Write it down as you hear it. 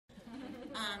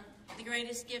The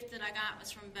greatest gift that I got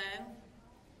was from Bo,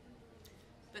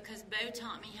 because Bo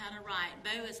taught me how to write.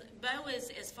 Bo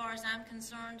is, as far as I'm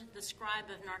concerned, the scribe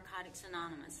of Narcotics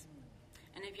Anonymous.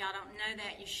 And if y'all don't know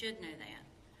that, you should know that.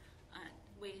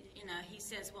 He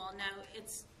says, well, no,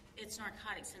 it's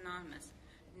Narcotics Anonymous.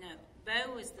 No,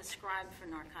 Bo is the scribe for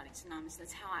Narcotics Anonymous.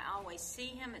 That's how I always see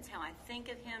him. It's how I think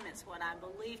of him. It's what I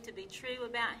believe to be true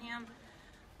about him.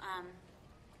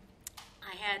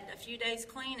 I had a few days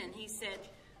clean, and he said,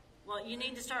 well, you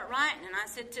need to start writing. And I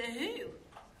said, to who?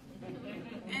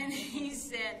 And he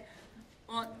said,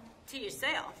 well, to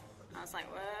yourself. I was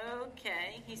like, well,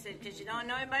 okay. He said, because you don't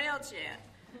know anybody else yet.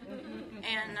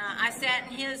 And I sat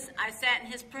in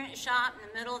his print shop in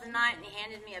the middle of the night, and he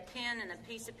handed me a pen and a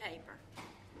piece of paper.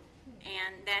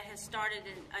 And that has started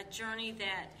a journey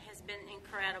that has been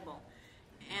incredible.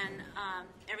 And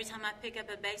every time I pick up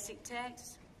a basic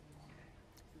text,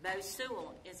 Bo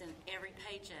Sewell is in every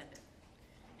page of it.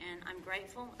 And I'm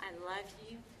grateful. I love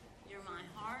you. You're my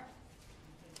heart.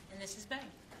 And this is Bo.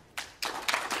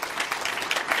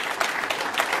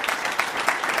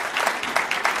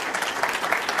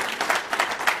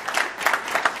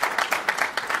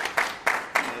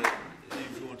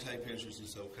 If you want to take pictures,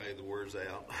 it's okay. The word's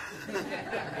out.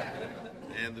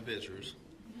 And the pictures.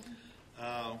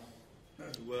 Well,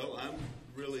 I'm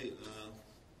really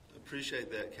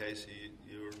appreciate that, Casey.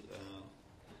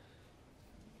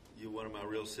 You're one of my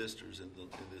real sisters in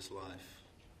this life.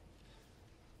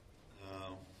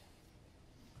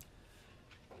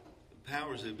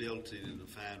 Power is the ability to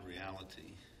define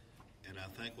reality, and I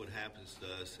think what happens to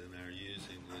us in our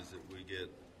using is that we get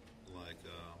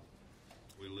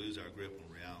we lose our grip on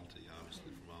reality,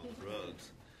 obviously, from all the drugs.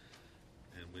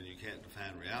 And when you can't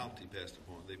define reality past the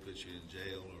point, they put you in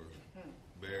jail or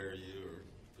bury you or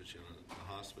put you in a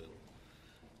hospital.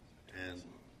 And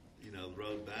the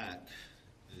road back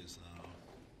is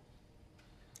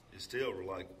still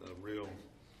like a real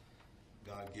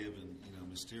God-given,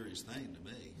 mysterious thing to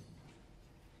me.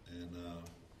 And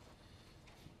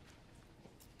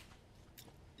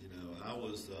I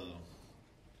was,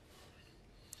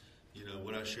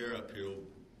 what I share up here will,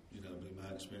 be my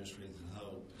experience, strength, and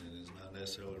hope, and it's not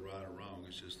necessarily right or wrong.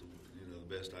 It's just the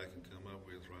best I can come up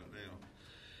with right now.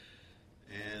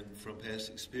 And from past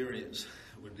experience,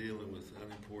 we're dealing with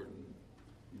unimportant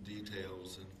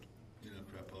details and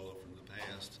crapola from the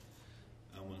past.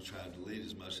 I'm going to try to delete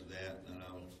as much of that, and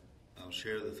I'll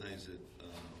share the things that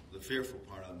the fearful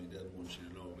part of me doesn't want you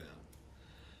to know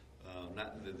about.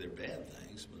 Not that they're bad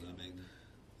things, but I mean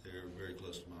they're very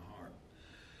close to my heart.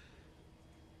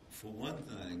 For one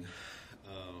thing,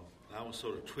 I was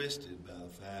sort of twisted by the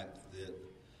fact that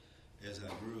as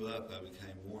I grew up, I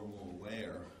became more and more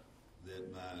aware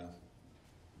that my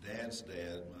dad's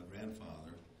dad, my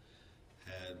grandfather,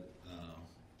 had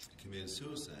committed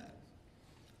suicide.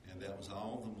 And that was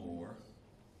all the more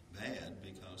bad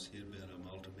because he had been a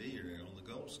multimillionaire on the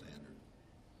gold standard.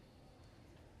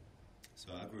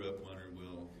 So I grew up wondering,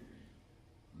 well,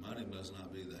 money must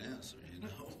not be the answer,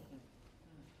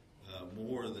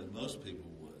 more than most people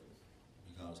would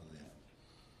because of that.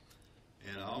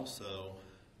 And also,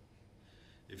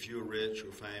 if you're rich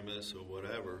or famous or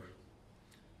whatever,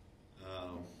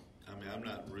 I'm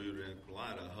not rude or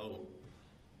impolite, I hope,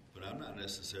 but I'm not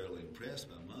necessarily impressed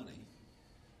by money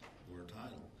or a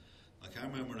title. Like I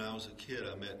remember when I was a kid,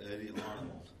 I met Eddie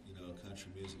Arnold, a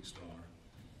country music star,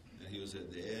 and he was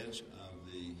at the edge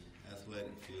of the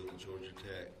athletic field at Georgia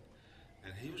Tech,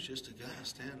 and he was just a guy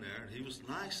standing there, and he was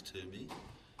nice to me.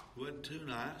 He wasn't too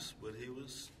nice, but he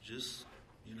was just,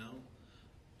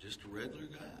 just a regular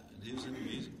guy, and he was in the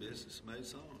music business and made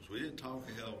songs. We didn't talk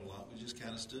a hell of a lot. We just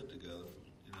kind of stood together for,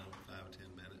 5 or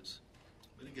 10 minutes.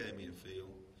 But he gave me a feel.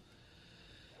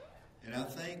 And I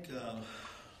think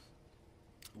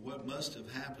what must have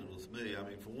happened with me,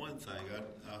 for one thing,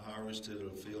 I harvested a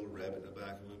field of rabbit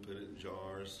tobacco and we put it in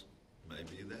jars.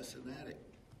 Maybe that's an addict,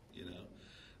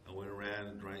 I went around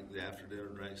and drank the after-dinner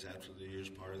drinks after the New Year's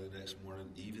party the next morning,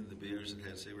 even the beers that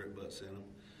had cigarette butts in them.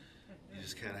 You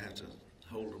just kind of have to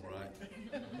hold them right.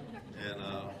 And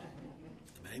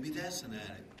maybe that's an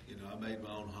addict. I made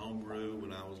my own home brew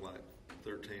when I was like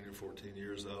 13 or 14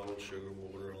 years old, sugar and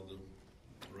water on the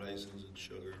raisins and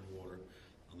sugar and water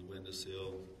on the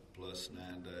windowsill, plus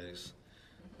 9 days.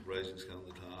 Raisins come on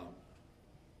the top.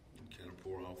 And kind of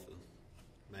pour off the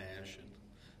mash and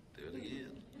do it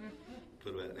again.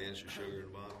 Put about an inch of sugar in the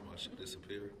bottom, watch it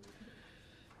disappear.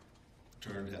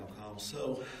 Turned to alcohol.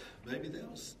 So maybe that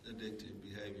was addictive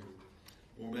behavior.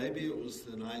 Or maybe it was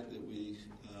the night that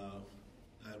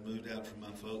I moved out from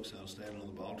my folks. I was standing on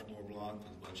the Baltimore block with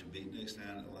a bunch of beatniks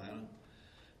down in Atlanta.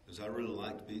 because I really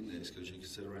liked beatniks because you could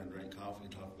sit around and drink coffee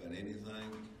and talk about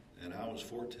anything. And I was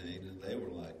 14, and they were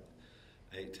like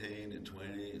 18 and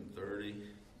 20 and 30,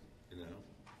 you know.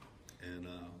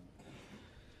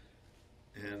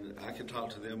 And I could talk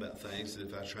to them about things that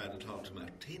if I tried to talk to my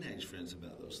teenage friends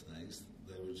about those things,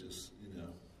 they would just, you know,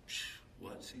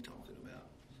 what's he talking about?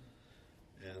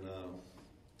 And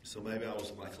so maybe I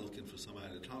was like looking for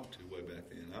somebody to talk to way back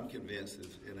then. I'm convinced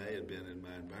if NA had been in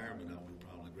my environment, I would have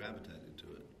probably gravitated to it.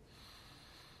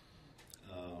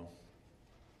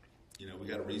 You know, we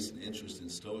got a recent interest in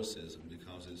Stoicism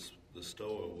because the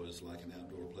Stoa was like an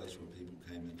outdoor place where people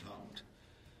came and talked.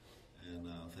 And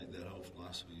I think that whole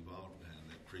philosophy evolved behind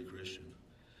that, pre-Christian.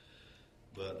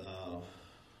 But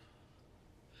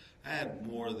I had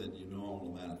more than your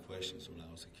normal amount of questions when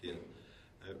I was a kid.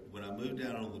 When I moved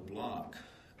down on the block,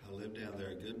 I lived down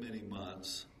there a good many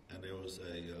months, and there was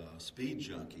a speed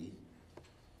junkie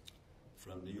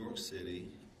from New York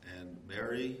City, and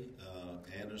Mary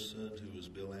Anderson, who was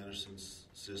Bill Anderson's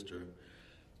sister,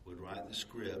 would write the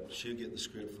script. She'd get the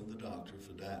script from the doctor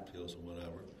for diet pills and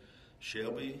whatever.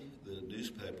 Shelby, the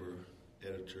newspaper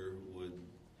editor, would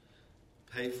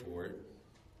pay for it,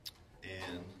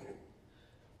 and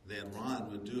then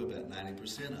Ron would do about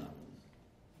 90% of them.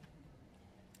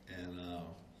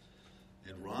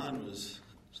 And Ron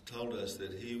told us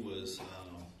that he was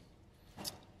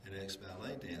an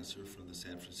ex-ballet dancer from the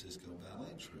San Francisco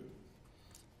Ballet Troupe.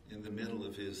 In the middle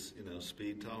of his, you know,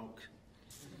 speed talk,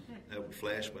 that would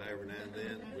flash by every now and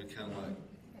then. We'd kind of like,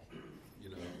 you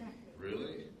know,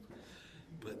 really?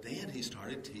 But then he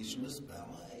started teaching us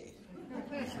ballet.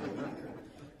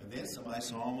 And then somebody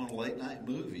saw him on a late night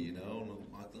movie, you know,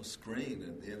 on like the screen.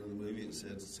 At the end of the movie, it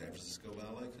said San Francisco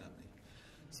Ballet Company.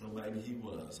 So maybe he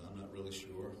was. I'm not really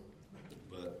sure.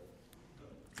 But,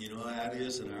 you know how it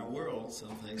is in our world.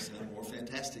 Some things sound more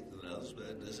fantastic than others, but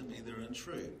it doesn't mean they're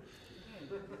untrue.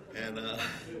 And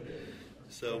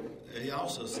so he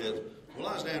also said, well,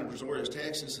 I was down in Brazoria,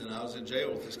 Texas, and I was in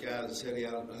jail with this guy that said he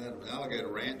had an alligator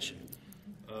ranch.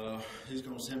 And he's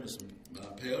going to send me some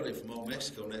peyote from old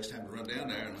Mexico next time to run down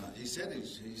there. And he said he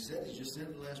just sent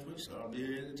it last week, so I'll be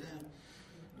here any time.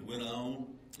 We went on,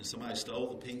 and somebody stole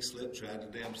the pink slip, tried to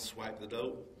damn swipe the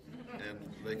dope, and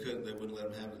they wouldn't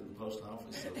let them have it in the post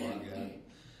office, so I got it.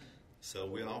 So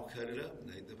we all cut it up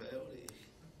and ate the peyote.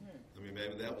 I mean,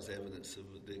 maybe that was evidence of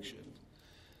addiction.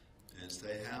 And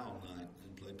stay high all night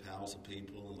and play pals of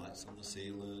people and lights on the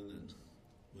ceiling, and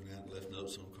went out and left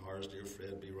notes on cars, dear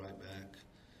Fred, be right back.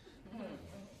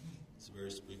 It's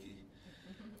very spooky.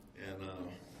 And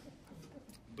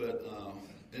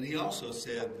and he also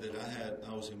said that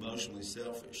I was emotionally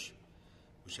selfish,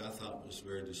 which I thought was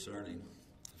very discerning,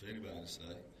 if anybody to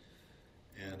say.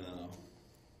 And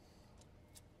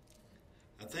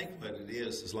I think what it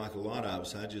is like a lot of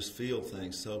us, I just feel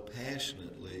things so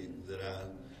passionately that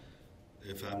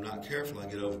if I'm not careful, I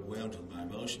get overwhelmed with my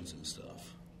emotions and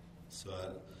stuff. So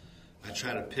I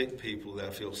try to pick people that I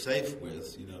feel safe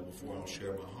with, you know, before I'll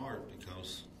share my heart,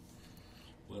 because,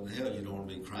 well, in the hell, you don't want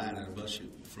to be crying in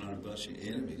front of a bunch of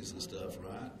enemies and stuff,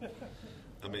 right?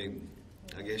 I mean,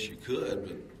 I guess you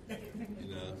could, but,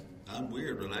 you know, I'm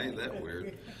weird, but I ain't that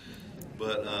weird.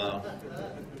 But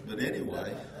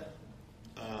anyway,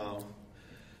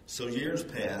 so years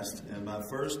passed, and my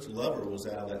first lover was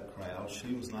out of that crowd.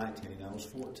 She was 19, I was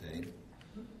 14.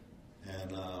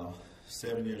 And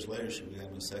 7 years later, she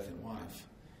became my second wife.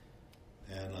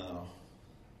 And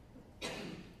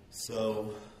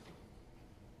so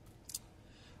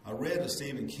I read a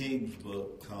Stephen King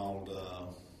book called,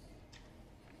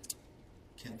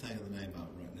 can't think of the name of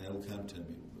it right now, it'll come to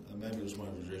me. Maybe it was one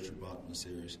of his Richard Bachman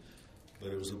series.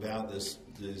 But it was about this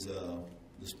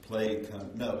plague.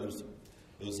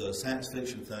 It was a science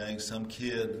fiction thing. Some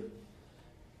kid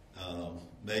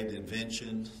made an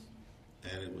invention,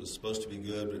 and it was supposed to be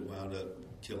good, but it wound up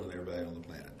killing everybody on the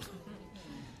planet.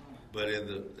 But in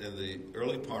the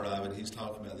early part of it, he's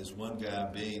talking about this one guy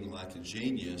being like a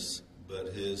genius,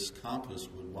 but his compass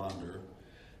would wander,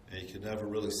 and he could never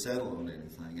really settle on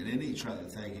anything. And any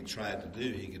thing he tried to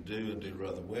do, he could do and do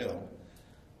rather well,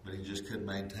 but he just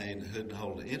couldn't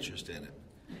hold an interest in it.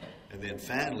 And then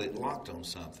finally it locked on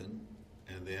something,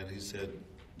 and then he said,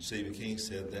 Stephen King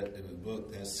said that in the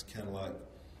book, that's kind of like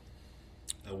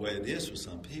a way it is with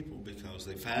some people, because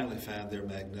they finally find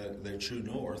their true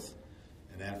north,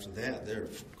 and after that they're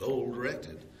goal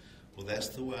directed. Well, that's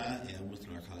the way I am with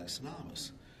Narcotics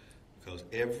Anonymous, because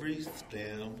every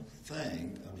damn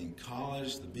thing, I mean,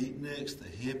 college, the beatniks, the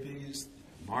hippies,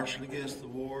 marching against the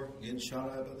war, getting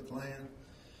shot out by the Klan,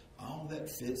 all that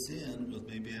fits in with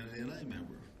me being an NA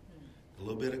member. A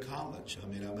little bit of college. I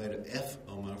mean, I made an F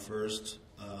on my first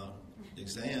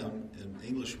exam in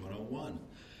English 101,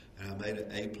 and I made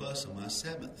an A+ on my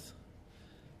 7th.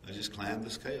 I just climbed the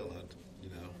scale.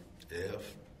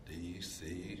 F, D,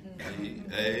 C, E,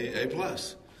 A+.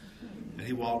 And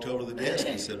he walked over to the desk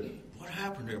and said, "What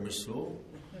happened there, Miss Sewell?"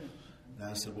 And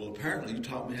I said, "Well, apparently you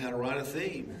taught me how to write a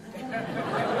theme."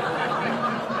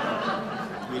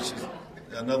 Which is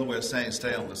another way of saying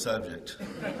stay on the subject.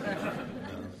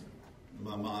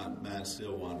 My mind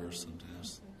still wanders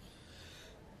sometimes.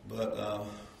 But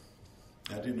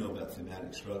I do know about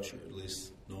thematic structure, at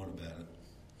least knowing about it.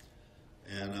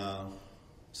 And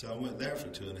so I went there for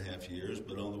 2.5 years,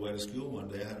 but on the way to school one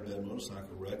day I had a bad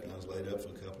motorcycle wreck and I was laid up for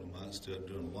a couple of months, still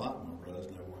doing a lot more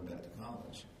roads, never went back to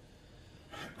college.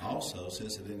 Also,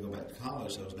 since I didn't go back to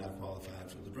college, I was now qualified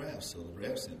for the draft, so the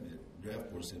draft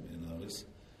board sent me a notice,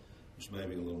 which made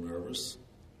me a little nervous.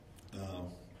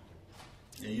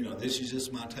 And this is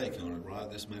just my take on it,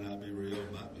 right? This may not be real,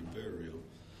 it might be very real.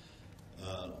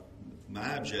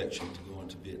 My objection to going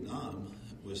to Vietnam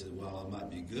was that while I might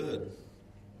be good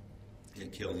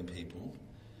at killing people,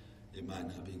 it might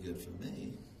not be good for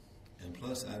me. And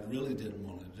plus, I really didn't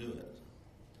want to do it.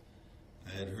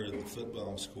 I had heard the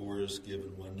football scores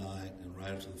given one night, and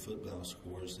right after the football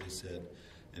scores, they said,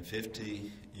 and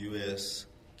 50 U.S.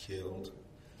 killed,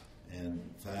 and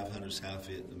 500 South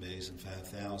Vietnamese, and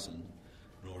 5,000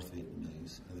 North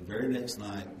Vietnamese. And the very next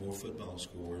night, more football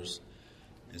scores,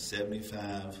 and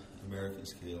 75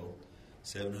 Americans killed,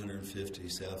 750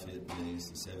 South Vietnamese,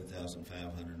 and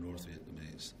 7,500 North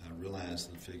Vietnamese. I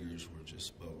realized the figures were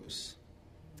just bogus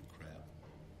crap.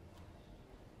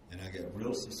 And I got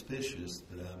real suspicious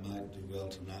that I might do well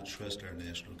to not trust our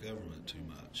national government too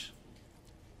much.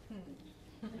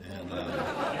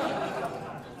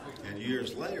 And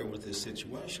years later, with this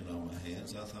situation on my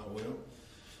hands, I thought, well,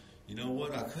 you know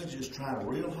what, I could just try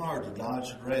real hard to dodge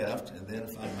the draft, and then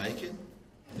if I make it,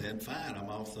 then fine, I'm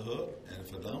off the hook. And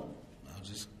if I don't, I'll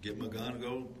just get my gun and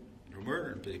go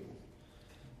murdering people.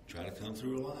 Try to come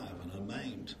through alive and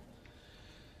unmaimed.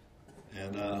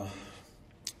 And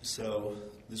so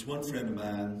this one friend of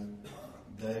mine,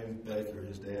 Dave Baker,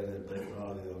 his dad had Baker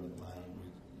Audio in Atlanta.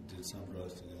 We did some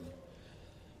drugs together.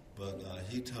 But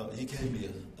he gave me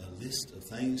a list of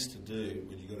things to do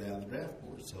when you go down the draft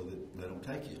board so that they don't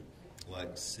take you.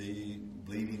 Like see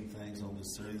bleeding things on the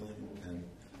ceiling, and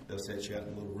they'll set you out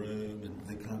in a little room, and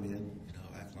they come in,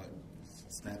 act like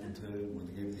snapping to it. When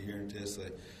they give you the hearing test,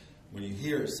 say, when you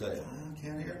hear it, say, I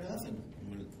can't hear nothing. And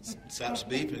when it stops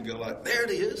beeping, go like, there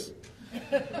it is.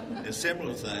 And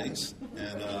similar things.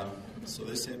 And so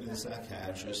they sent me to the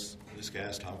psychiatrist. This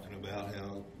guy's talking about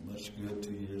how much good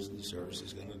 2 years in the service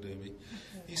is going to do me.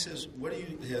 He says,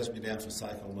 he has me down for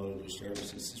psychomotor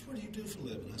services. He says, what do you do for a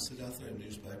living? I said, I throw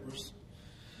newspapers.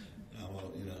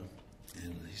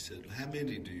 And he said, how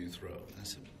many do you throw? I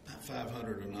said, about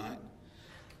 500 a night.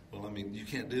 Well, you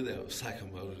can't do that with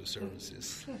psychomotor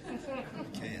services. You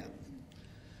can't.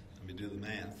 Do the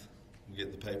math. We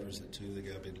get the papers at 2, they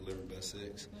got to be delivered by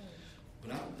 6.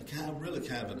 But I'm really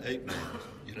kind of an ape man,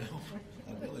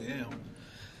 I really am.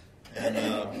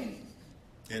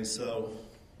 And so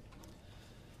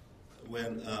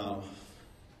when I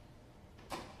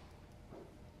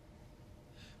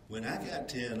got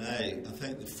TNA, I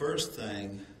think the first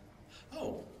thing,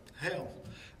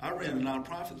 I ran a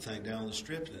nonprofit thing down the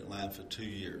Strip in Atlanta for 2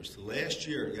 years. The last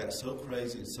year it got so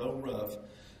crazy and so rough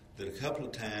that a couple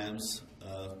of times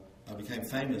I became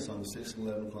famous on the 6 and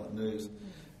 11 o'clock news.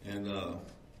 And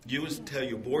you would tell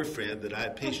your boyfriend that I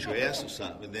had pieced your ass or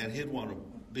something, and then he'd want to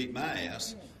beat my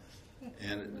ass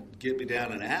and get me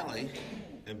down an alley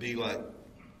and be like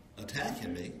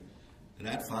attacking me. And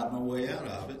I'd fight my way out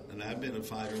of it. And I'd been a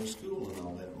fighter in school and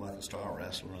all that, like a star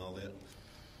wrestler and all that.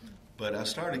 But I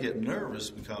started getting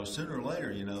nervous because sooner or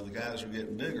later, the guys were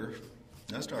getting bigger.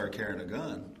 And I started carrying a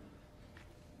gun.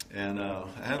 And I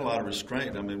had a lot of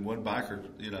restraint. One biker,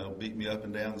 beat me up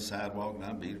and down the sidewalk, and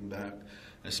I beat him back.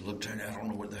 I said, Lieutenant, I don't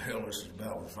know what the hell this is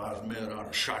about. If I was mad, I'd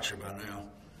have shot you by now.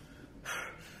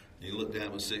 He looked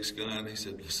down with 6 gun. And he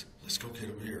said, let's go get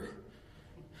him here.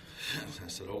 I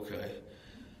said, okay.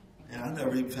 And I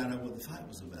never even found out what the fight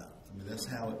was about. That's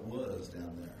how it was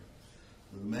down there.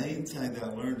 The main thing that I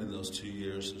learned in those 2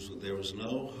 years is that there was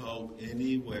no hope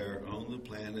anywhere on the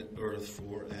planet Earth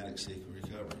for addict-seeker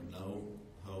recovery. No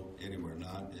hope anywhere.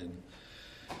 Not in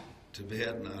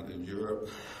Tibet, not in Europe.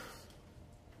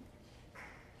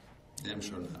 I'm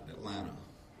sure not in Atlanta.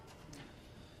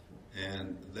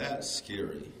 And that's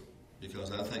scary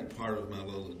because I think part of my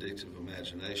little addictive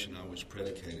imagination, I was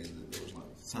predicated that there was like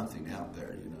something out there,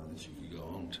 that you could go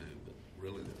on to, but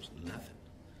really there was nothing.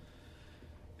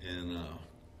 And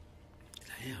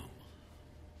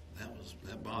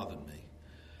that bothered me.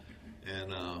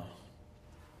 And I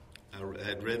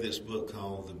had read this book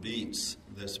called The Beats.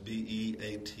 That's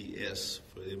Beats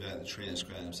for anybody that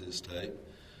transcribes this tape,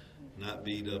 not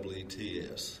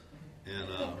Beets. And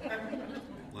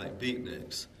like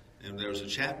beatniks. And there was a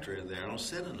chapter in there on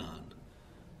Synanon.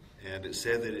 And it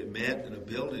said that it met in a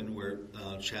building where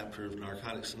a chapter of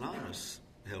Narcotics Anonymous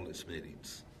held its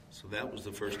meetings. So that was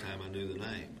the first time I knew the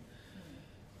name.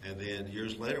 And then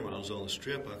years later, when I was on the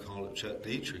Strip, I called up Chuck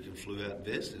Dietrich and flew out and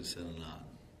visited Synanon.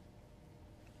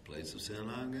 Played some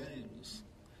Synanon games.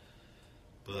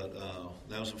 But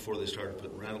that was before they started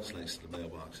putting rattlesnakes in the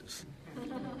mailboxes.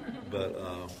 But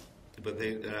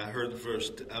I heard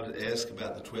I was asked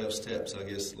about the 12 steps. I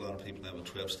guess a lot of people have a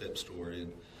 12-step story.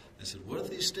 And I said, what are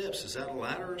these steps? Is that a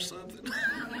ladder or something?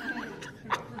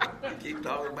 Keep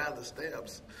talking about the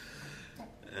steps.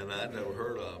 And I'd never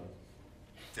heard of them.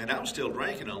 And I was still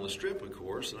drinking on the Strip, of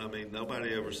course. And I mean,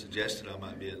 nobody ever suggested I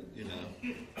might be,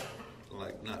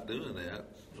 like not doing that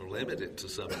or limited to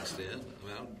some extent. I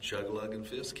mean, I'm chug-lugging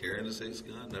fists, carrying a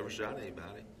 6-gun, never shot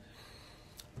anybody.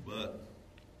 But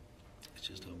it's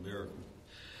just a miracle.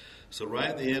 So right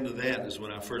at the end of that is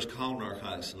when I first called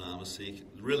Narcotics Anonymous,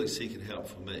 really seeking help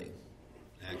for me,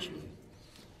 actually.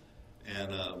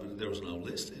 And there was no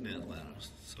listing in Atlanta.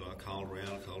 So I called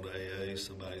around, called AA.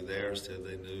 Somebody there said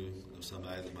they knew of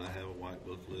somebody that might have a white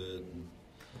booklet and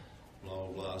blah, blah,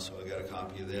 blah. So I got a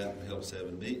copy of that and held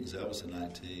 7 meetings. That was in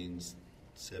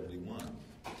 1971.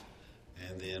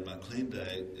 And then my clean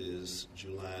date is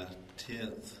July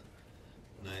 10th,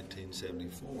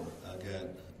 1974. I got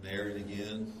married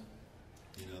again.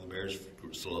 The marriage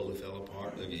slowly fell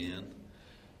apart again.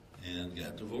 And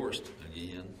got divorced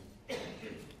again.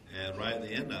 And right at the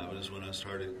end of it is when I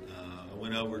started, I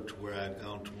went over to where I'd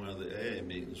gone to one of the AA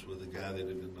meetings with a guy that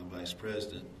had been my vice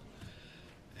president,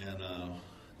 and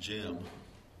Jim,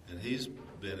 and he's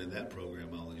been in that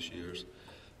program all these years.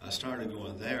 I started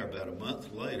going there about a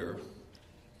month later.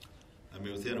 I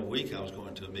mean, within a week I was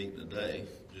going to a meeting a day,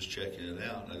 just checking it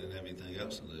out. I didn't have anything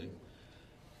else to do.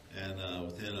 And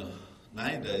within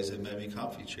 9 days they made me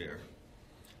coffee chair.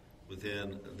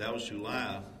 That was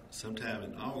July. Sometime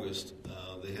in August,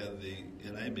 they had the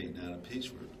NA meeting out in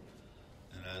Peachford.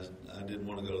 And I didn't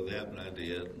want to go to that, but I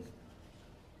did.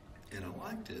 And I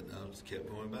liked it. I just kept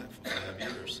going back for 5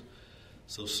 years.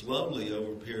 So slowly,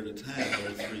 over a period of time,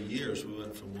 over 3 years, we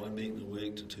went from 1 meeting a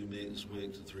week to 2 meetings a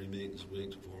week to 3 meetings a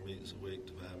week to 4 meetings a week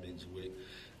to 5 meetings a week.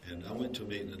 And I went to a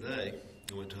meeting a day.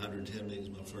 I went to 110 meetings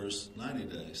my first 90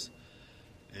 days.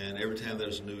 And every time there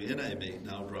was a new NA meeting,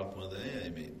 I would drop one of the AA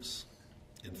meetings.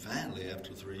 And finally,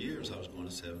 after 3 years, I was going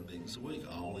to 7 meetings a week,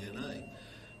 all NA.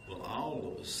 Well,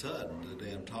 all of a sudden, the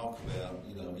damn talk about,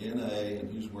 NA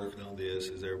and who's working on this,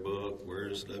 is there a book,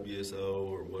 where's WSO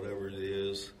or whatever it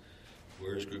is,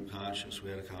 where's Group Conscience,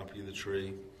 we had a copy of the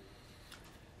tree.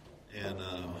 And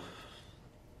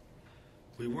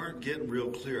we weren't getting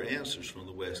real clear answers from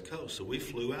the West Coast, so we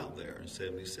flew out there in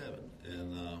 77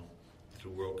 and to the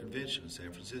World Convention in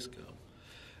San Francisco.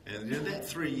 And in that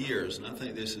 3 years, and I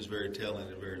think this is very telling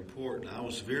and very important, I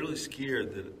was severely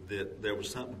scared that there was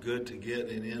something good to get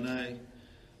in NA.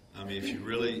 I mean, if you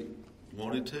really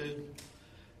wanted to,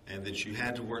 and that you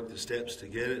had to work the steps to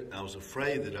get it, I was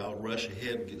afraid that I would rush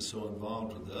ahead and get so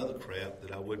involved with the other crap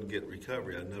that I wouldn't get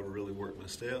recovery. I'd never really worked my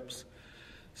steps.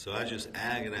 So I just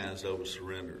agonized over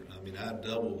surrender. I mean, I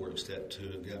double worked step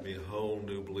 2 and got me a whole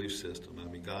new belief system. I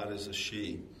mean, God is a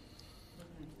she.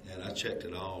 And I checked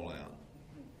it all out.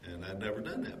 And I'd never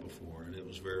done that before, and it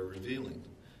was very revealing.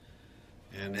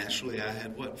 And naturally, I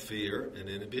had fear and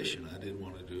inhibition. I didn't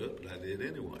want to do it, but I did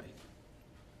anyway.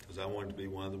 Because I wanted to be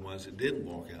one of the ones that didn't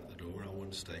walk out the door. I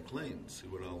wanted to stay clean, see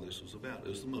what all this was about. It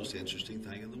was the most interesting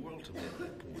thing in the world to me at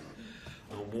that point.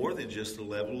 More than just the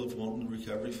level of wanting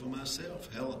recovery for myself.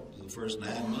 Hell, the first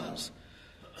 9 months,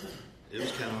 it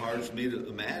was kind of hard for me to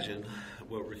imagine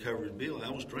what recovery would be like. I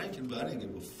was drinking, but I didn't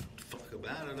give a fuck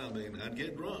about it. I mean, I'd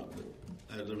get drunk, but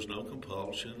there was no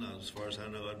compulsion. As far as I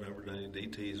know, I'd never done any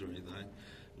DTs or anything.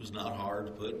 It was not hard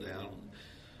to put down.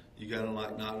 You got to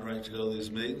not drink to go to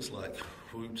these meetings, like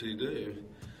whoop-de-doo.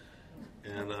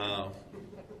 And,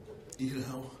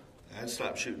 I'd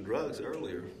stopped shooting drugs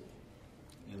earlier,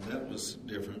 and that was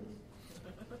different.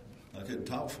 I couldn't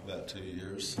talk for about 2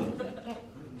 years. So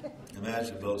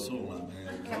imagine those soul not being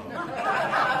able to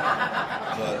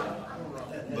talk.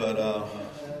 But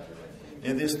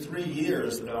in this 3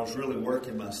 years that I was really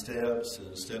working my steps,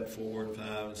 and step 4 and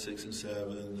 5 and 6 and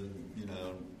 7, and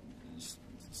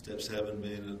step 7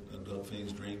 being an adult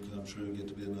fiend's dream come true, get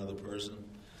to be another person.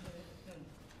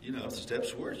 If the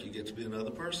steps work, you get to be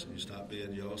another person. You stop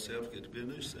being yourself, get to be a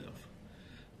new self.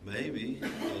 maybe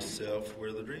a self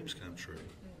where the dreams come true.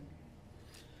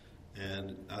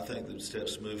 And I think that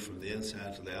steps move from the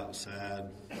inside to the outside,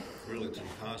 really to the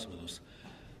cosmos.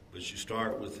 But you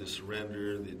start with the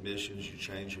surrender, the admissions, you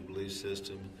change your belief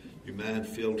system. Your mind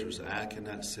filters the eye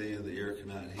cannot see and the ear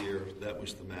cannot hear, that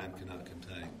which the mind cannot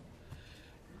contain.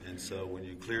 And so when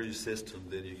you clear your system,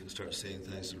 then you can start seeing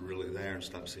things that are really there and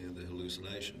stop seeing the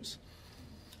hallucinations.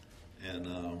 And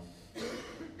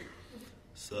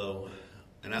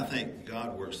and I think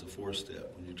God works the fourth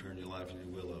step when you turn your life and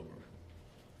your will over.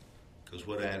 Because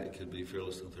what addict could be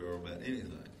fearless and thorough about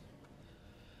anything?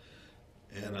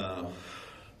 And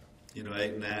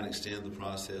 8 and 9 extend the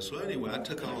process. So anyway, I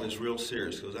took all this real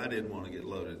serious because I didn't want to get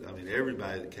loaded. I mean,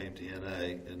 everybody that came to NA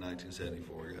in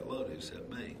 1974 got loaded except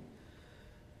me.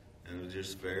 And it was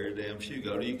just very damn few.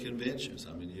 Go to your conventions.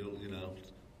 I mean,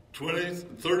 20,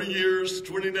 30 years,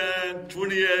 29,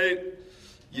 28,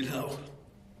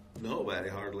 nobody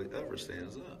hardly ever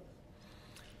stands up.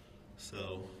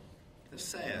 So it's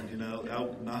sad,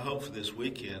 My hope for this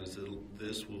weekend is that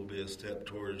this will be a step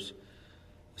towards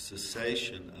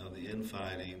cessation of the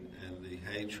infighting and the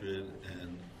hatred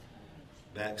and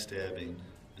backstabbing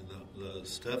and the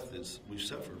stuff that we've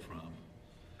suffered from.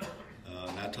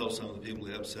 And I told some of the people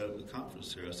that upset at the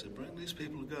conference here, I said, bring these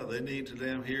people together. They need to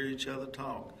damn hear each other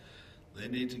talk. They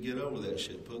need to get over that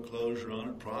shit, put closure on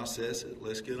it, process it,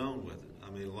 let's get on with it. I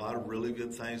mean, a lot of really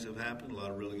good things have happened, a lot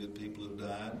of really good people have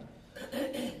died.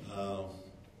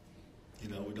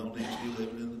 We don't need to be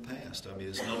living in the past. I mean,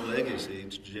 it's no legacy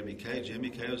to Jimmy K. Jimmy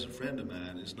K was a friend of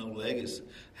mine. It's no legacy.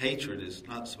 Hatred is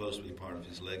not supposed to be part of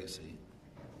his legacy.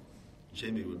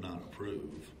 Jimmy would not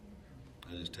approve.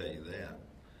 I just tell you that.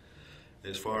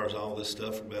 As far as all this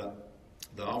stuff about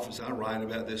the office, I write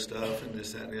about this stuff and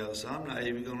this, that, and the other. So I'm not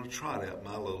even going to trot out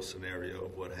my little scenario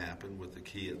of what happened with the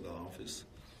key at the office.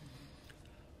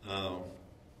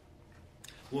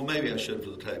 Well, maybe I should for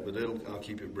the tape, but I'll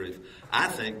keep it brief. I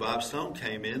think Bob Stone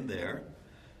came in there.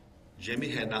 Jimmy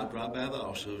had not dropped by the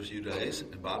office for a few days,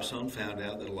 and Bob Stone found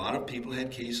out that a lot of people had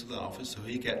keys to the office, so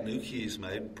he got new keys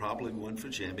made, probably one for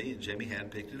Jimmy, and Jimmy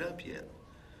hadn't picked it up yet.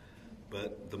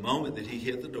 But the moment that he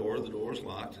hit the door was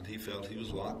locked, and he felt he was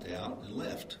locked out and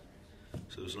left.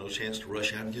 So there was no chance to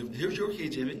rush out and give him, here's your key,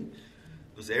 Jimmy.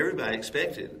 Because everybody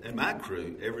expected, and my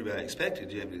crew, everybody expected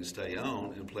Jimmy to stay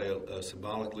on and play a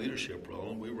symbolic leadership role,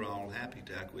 and we were all happy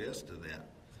to acquiesce to that.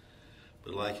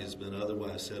 But like has been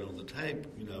otherwise said on the tape,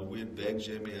 we'd begged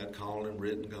Jimmy, I'd called him,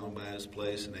 gone by his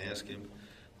place and asked him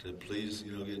to please,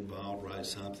 get involved, write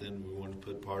something. We wanted to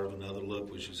put part of Another Look,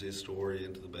 which is his story,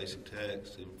 into the basic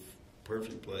text. It was a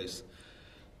perfect place,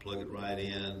 plug it right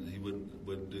in. He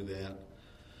wouldn't do that.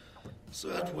 So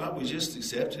after a while, we just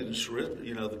accepted and surrendered.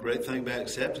 The great thing about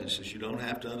acceptance is you don't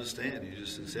have to understand. You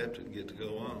just accept it and get to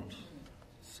go on.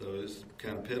 So it's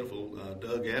kind of pitiful.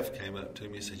 Doug F. came up to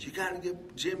me and said, you got to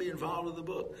get Jimmy involved in the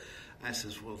book. I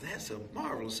says, well, that's a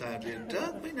marvelous idea.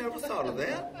 Doug, we never thought of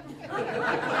that.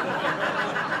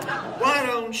 Why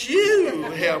don't you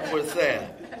help with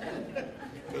that?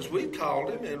 Because we've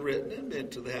called him and written him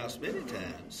into the house many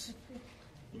times.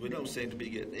 We don't seem to be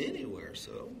getting anywhere,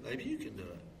 so maybe you can do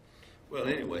it. Well,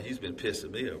 anyway, he's been pissed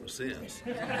at me ever since.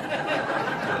 So I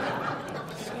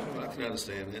can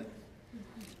understand that.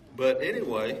 But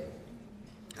anyway,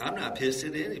 I'm not pissed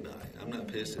at anybody. I'm not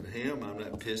pissed at him. I'm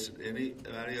not pissed at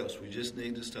anybody else. We just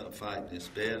need to stop fighting. It's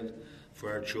bad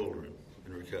for our children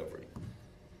in recovery.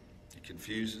 It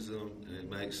confuses them, and it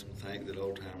makes them think that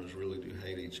old-timers really do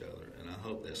hate each other. And I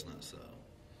hope that's not so,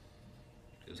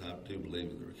 because I do believe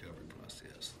in the recovery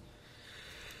process.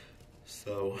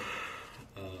 So...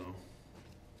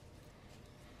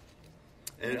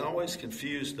 and it always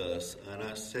confused us, and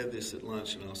I said this at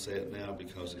lunch, and I'll say it now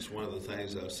because it's one of the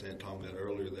things I was talking about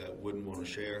earlier that I wouldn't want to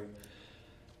share.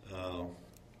 I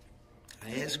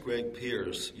asked Greg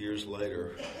Pierce years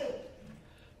later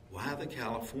why the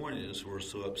Californians were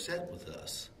so upset with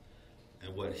us.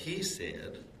 And what he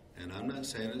said, and I'm not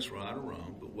saying it's right or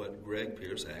wrong, but what Greg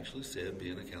Pierce actually said,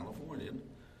 being a Californian,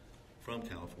 from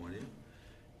California,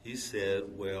 he said,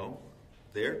 well,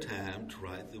 their time to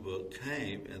write the book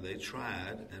came, and they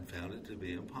tried and found it to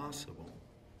be impossible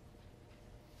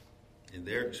in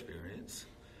their experience.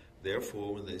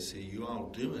 Therefore, when they see you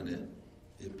all doing it,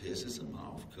 it pisses them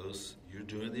off because you're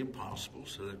doing the impossible,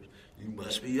 so that you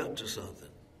must be up to something.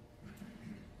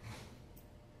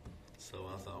 So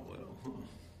I thought, well,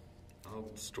 I'll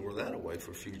store that away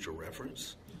for future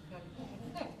reference.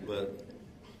 But,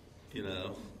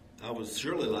 I would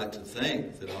surely like to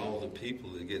think that all the people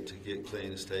that get clean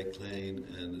and stay clean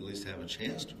and at least have a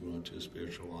chance to grow into a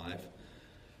spiritual life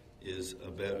is a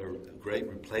great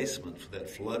replacement for that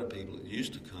flood of people that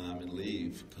used to come and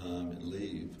leave,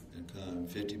 and come.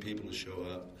 50 people would show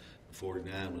up, and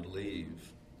 49 would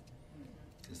leave,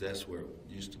 because that's where it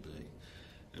used to be.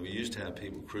 And we used to have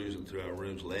people cruising through our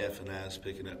rooms, laughing at us,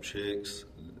 picking up chicks,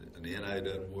 and the NA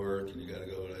doesn't work, and you got to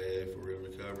go to AA for real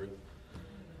recovery.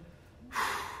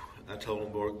 I told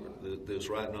them, boy, that was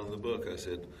writing on the book, I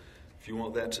said, if you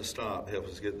want that to stop, help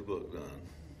us get the book done.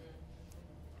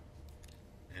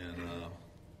 And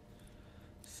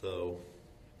so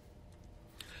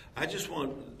I just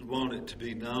want it to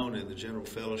be known in the general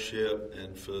fellowship,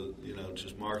 and for,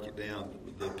 just mark it down.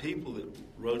 The people that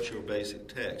wrote your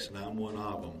basic text, and I'm one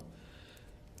of them,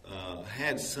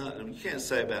 had some, you can't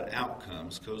say about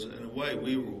outcomes, because in a way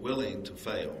we were willing to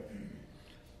fail.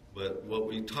 But what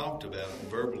we talked about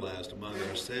and verbalized among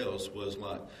ourselves was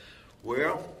like,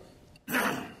 well,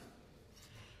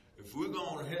 if we're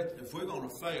going to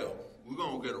fail, we're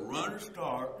going to get a running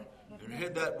start and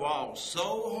hit that wall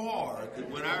so hard that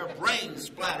when our brains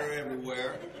splatter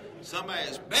everywhere, somebody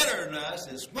is better than us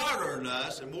and smarter than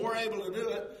us and more able to do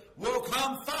it will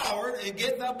come forward and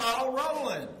get the ball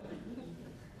rolling.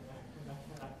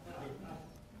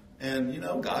 And,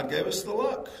 God gave us the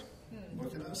luck.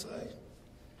 What can I say?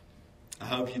 I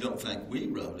hope you don't think we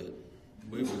wrote it.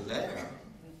 We were there.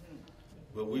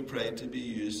 But we prayed to be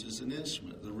used as an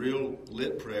instrument. The real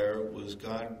lit prayer was,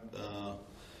 God,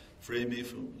 free me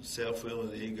from self-will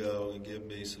and ego and give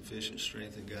me sufficient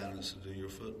strength and guidance to do your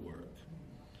footwork.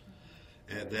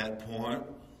 At that point,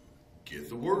 get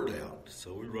the word out.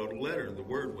 So we wrote a letter and the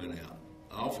word went out.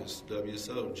 Office,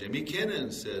 WSO. Jimmy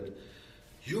Kennan said,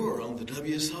 you're on the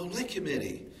WSO Lit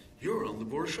Committee. You're on the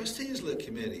Board of Trustees Lit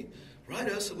Committee. Write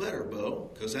us a letter, Bo.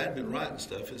 Because I'd been writing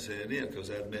stuff and sending it in, because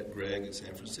I'd met Greg in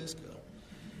San Francisco.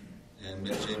 And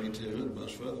met Jimmy too, and a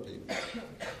bunch of other people.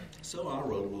 So I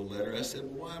wrote a little letter. I said,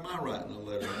 well, why am I writing a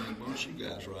letter? Why don't you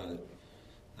guys write it?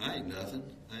 I ain't nothing.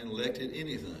 I ain't elected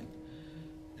anything.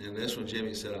 And that's when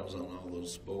Jimmy said I was on all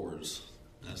those boards.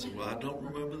 I said, well, I don't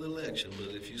remember the election,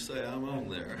 but if you say I'm on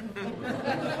there.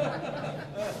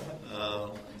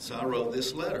 So I wrote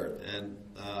this letter, and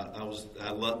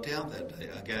I lucked out that day.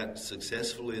 I got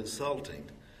successfully insulting.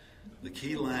 The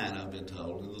key line, I've been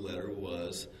told, in the letter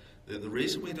was that the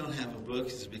reason we don't have a book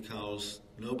is because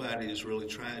nobody has really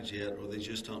tried yet, or they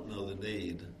just don't know the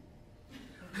need.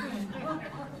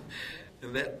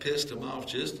 And that pissed them off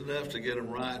just enough to get them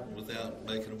writing without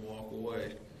making them walk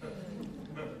away.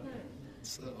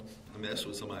 So, that's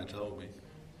what somebody told me.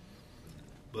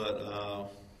 But,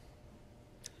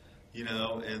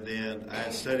 and then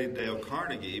I studied Dale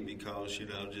Carnegie because,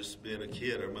 just being a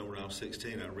kid, I remember when I was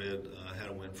 16, I read How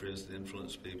to Win Friends and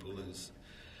Influence People. Is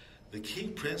the key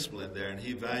principle in there, and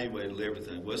he evaluated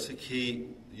everything. What's the key,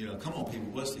 come on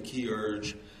people, what's the key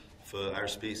urge for our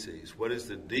species? What is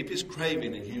the deepest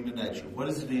craving in human nature? What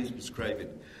is the deepest craving?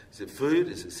 Is it food?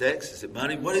 Is it sex? Is it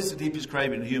money? What is the deepest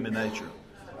craving in human nature?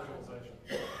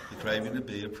 The craving to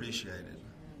be appreciated.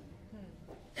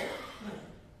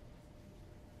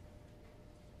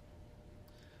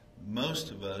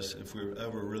 Most of us, if we're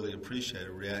ever really appreciated,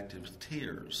 react with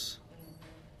tears.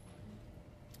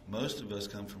 Most of us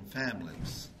come from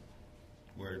families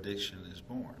where addiction is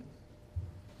born.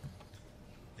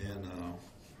 And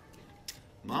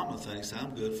Mama thinks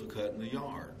I'm good for cutting the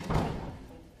yard.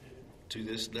 To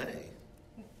this day.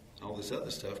 All this other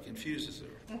stuff confuses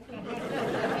her.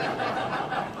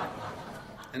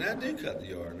 And I do cut the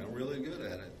yard, and I'm really good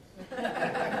at it.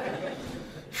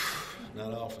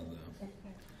 Not often,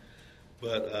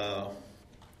 though.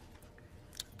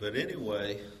 But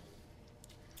anyway,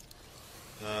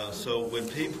 so when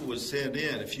people would send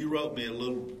in, if you wrote me a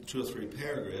little 2 or 3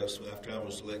 paragraphs after I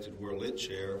was elected World Lit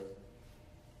Chair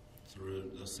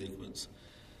through a sequence,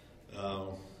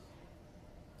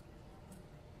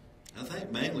 I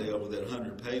think mainly over that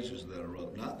 100 pages that I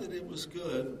wrote. Not that it was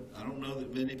good. I don't know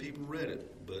that many people read it,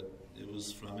 but it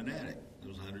was from an addict. It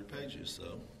was 100 pages,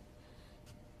 so,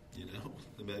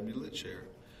 they made me Lit Chair.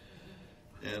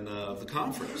 And the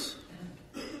conference,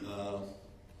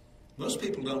 most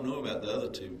people don't know about the other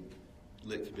 2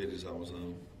 Lit committees I was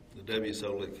on, the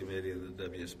WSO Lit Committee and the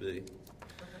WSB.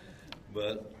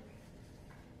 But,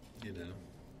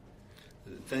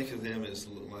 think of them as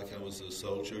like I was a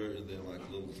soldier, and then like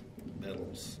little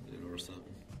medals, or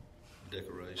something,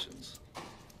 decorations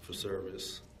for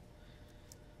service,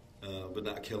 but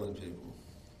not killing people.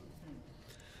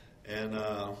 And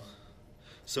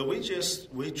so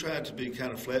we tried to be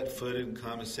kind of flat-footed and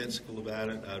commonsensical about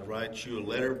it. I'd write you a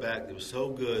letter back that was so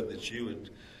good that you would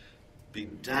be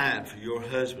dying for your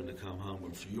husband to come home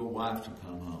or for your wife to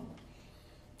come home.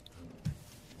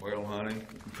 Well, honey,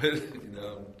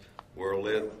 World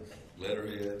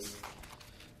letterheads.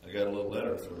 I got a little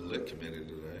letter from the Lit Committee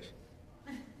today.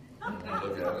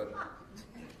 Look at it.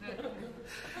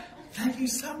 Thank you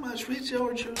so much. We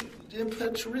enjoyed your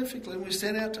input terrifically. We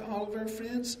sent out to all of our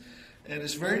friends. And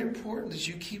it's very important that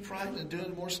you keep writing and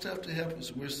doing more stuff to help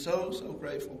us. We're so, so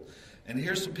grateful. And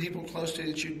here's some people close to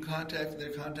you that you can contact with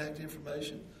their contact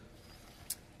information.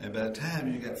 And by the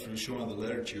time you got through showing the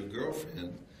letter to your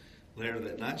girlfriend, later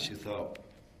that night she thought,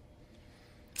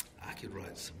 I could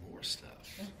write some more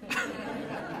stuff.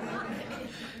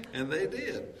 And they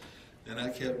did. And I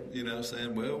kept,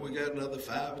 saying, well, we got another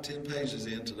 5 or 10 pages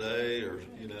in today, or,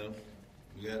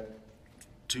 we got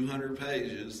 200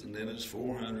 pages, and then it's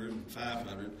 400 and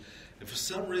 500. And for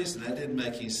some reason, that didn't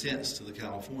make any sense to the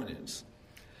Californians.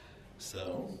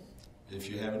 So, if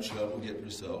you're having trouble getting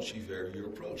results, you vary your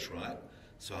approach, right?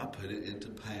 So I put it into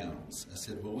pounds. I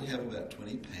said, well, we have about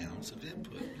 20 pounds of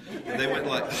input. And they went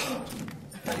like,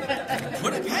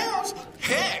 20 pounds?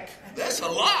 Heck, that's a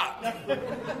lot.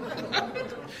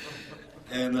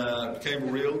 And it became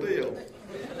a real deal.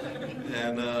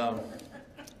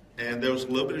 And there was a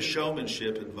little bit of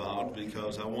showmanship involved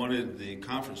because I wanted the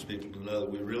conference people to know that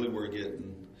we really were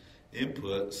getting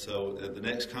input. So at the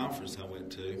next conference I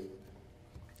went to,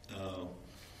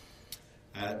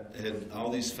 I had all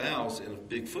these files in a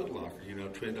big Foot Locker,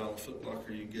 $20 Foot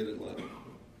Locker you get at like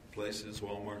places,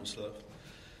 Walmart and stuff.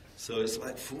 So it's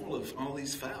like full of all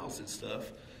these files and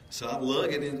stuff. So I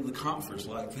lug it into the conference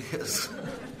like this.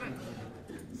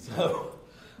 So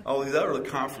all these other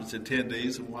conference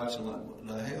attendees are watching like, what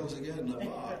the hell's it got in the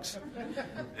box?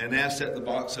 And I set the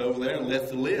box over there and left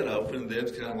the lid open.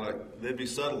 They'd kind of like, they'd be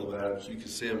subtle about it. So you could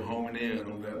see them homing in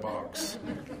on that box,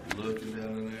 looking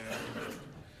down in there.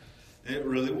 And it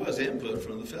really was input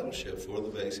from the fellowship for the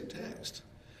basic text.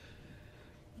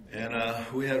 And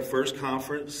we had a first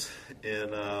conference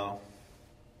in, I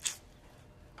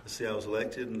was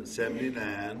elected in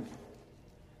 1979.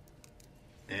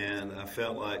 And I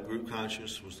felt like group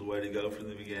conscience was the way to go from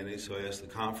the beginning, so I asked the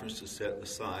conference to set the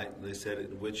site, and they set it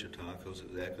in Wichita because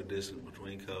it was equidistant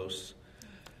between coasts.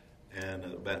 And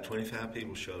about 25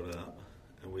 people showed up,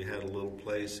 and we had a little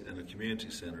place in a community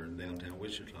center in downtown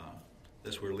Wichita.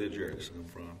 That's where Leah Jerry's come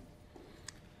from,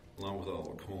 along with all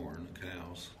the corn and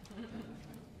cows.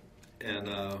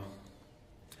 And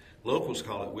locals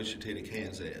call it Wichita,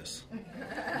 Kansas.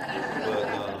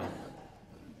 But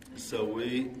so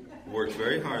we worked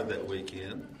very hard that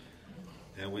weekend,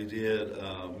 and we did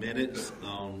minutes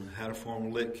on how to form a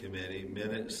lit committee,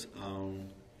 minutes on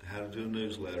how to do a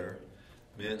newsletter,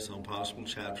 minutes on possible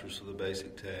chapters of the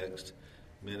basic text,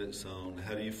 minutes on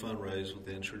how do you fundraise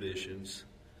within traditions,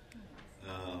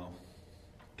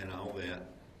 and all that.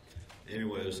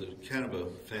 Anyway, it was kind of a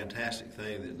fantastic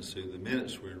thing that ensued. The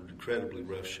minutes were in incredibly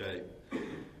rough shape,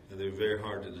 and they were very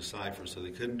hard to decipher, so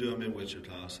they couldn't do them in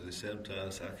Wichita, so they sent them to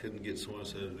us. I couldn't get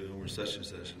so-and-so to do them or such and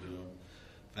such to do them.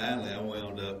 Finally, I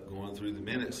wound up going through the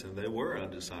minutes, and they were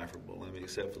undecipherable,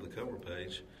 except for the cover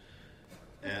page.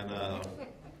 And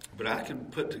but I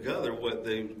could put together what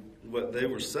they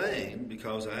were saying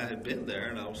because I had been there,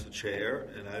 and I was the chair,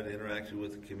 and I had interacted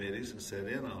with the committees and sat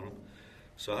in on them.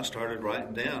 So I started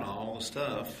writing down all the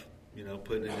stuff,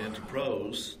 putting it into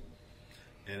prose.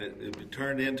 And it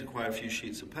turned into quite a few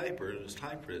sheets of paper. It was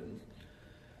typewritten.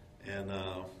 And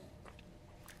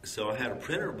so I had a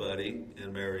printer buddy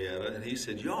in Marietta, and he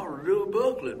said, you ought to do a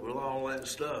booklet with all that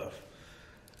stuff.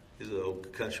 He's an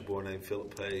old country boy named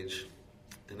Philip Page.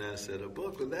 And I said, a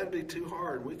booklet, that'd be too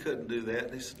hard. We couldn't do that.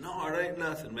 And he said, no, it ain't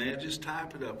nothing, man. Just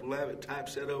type it up. We'll have it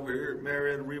typeset over here at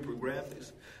Marietta Reaper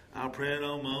Graphics. I'll print it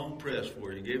on my own press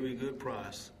for you. Give you a good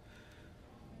price.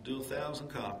 Do 1,000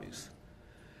 copies.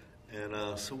 And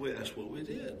so that's what we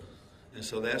did. And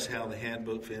so that's how the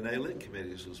handbook for NA Lit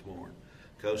Committees was born,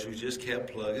 because we just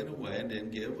kept plugging away and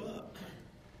didn't give up.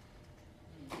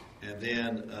 And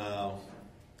then,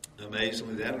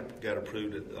 amazingly, that got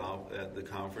approved at the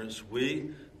conference.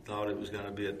 We thought it was going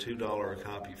to be a $2 a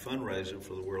copy fundraiser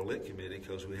for the World Lit Committee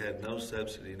because we had no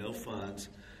subsidy, no funds.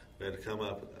 We had to come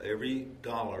up with every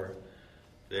dollar,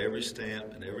 every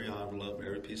stamp, and every envelope, and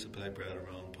every piece of paper out of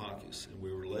our own pockets. And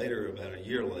we were later, about a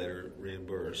year later,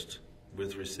 reimbursed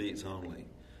with receipts only.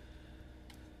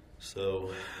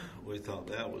 So we thought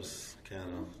that was kind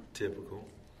of typical.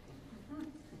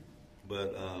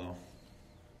 But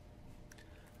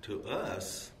to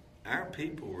us, our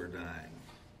people were dying.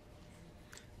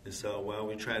 And so while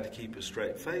we tried to keep a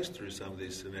straight face through some of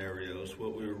these scenarios,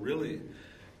 what we were really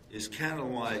is kind of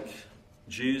like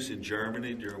Jews in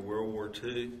Germany during World War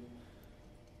II.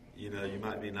 You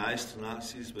might be nice to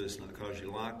Nazis, but it's not because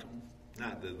you liked them.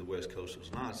 Not that the West Coast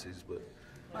was Nazis, but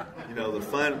You know, the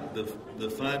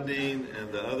funding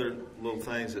and the other little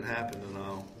things that happened and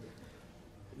all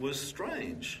was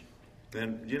strange.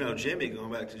 And, you know, Jimmy,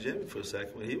 going back to Jimmy for a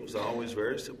second, he was always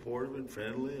very supportive and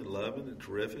friendly and loving and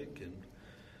terrific and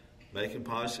making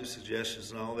positive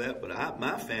suggestions and all that. But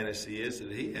my fantasy is that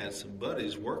he had some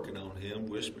buddies working on him,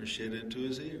 whispering shit into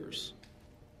his ears.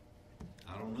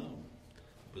 I don't know.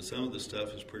 But some of the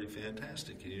stuff is pretty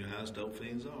fantastic. And you know how us dope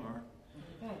fiends are.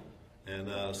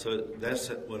 And so that's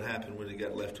what happened when it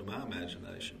got left to my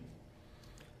imagination.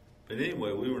 But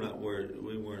anyway, we were not worried.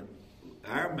 We weren't.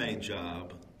 Our main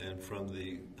job, and from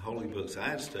the holy books I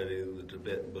had studied, the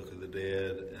Tibetan Book of the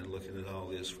Dead, and looking at all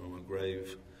this from a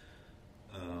grave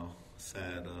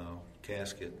side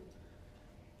casket,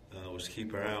 was to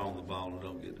keep our eye on the ball and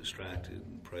don't get distracted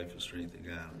and pray for strength and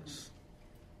guidance.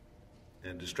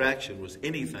 And distraction was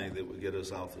anything that would get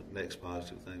us off the next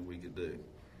positive thing we could do.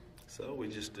 So we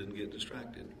just didn't get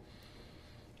distracted.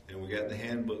 And we got the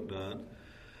handbook done.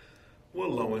 Well,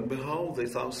 lo and behold, they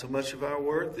thought so much of our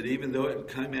work that even though it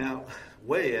came out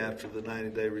way after the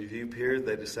 90-day review period,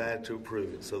 they decided to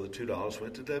approve it. So the $2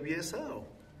 went to WSO.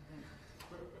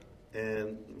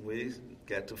 And we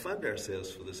got to fund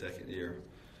ourselves for the second year.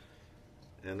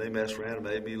 And they messed around and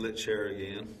made me lit chair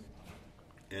again.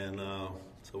 And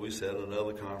so we set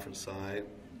another conference site.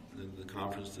 The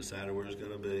conference decided where it's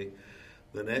going to be.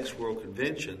 The next World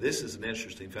Convention, this is an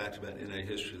interesting fact about NA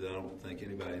history that I don't think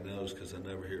anybody knows because I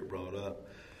never hear it brought up,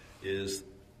 is,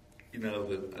 you know,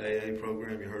 the AA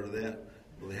program, you heard of that?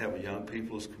 Well, they have a young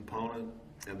people's component,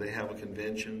 and they have a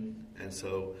convention. And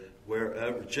so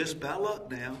wherever, just by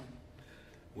luck now,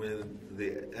 when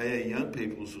the AA Young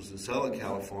People's was in Southern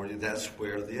California, that's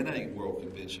where the NA World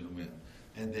Convention went.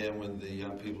 And then when the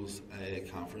Young People's AA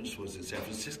Conference was in San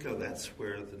Francisco, that's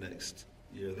where the next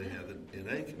year they had the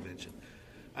NA Convention.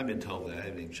 I've been told that. I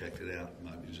haven't even checked it out. It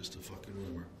might be just a fucking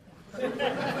rumor. But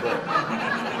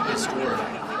good story.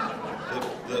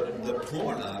 The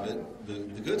point of it,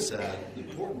 the good side, the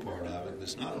important part of it,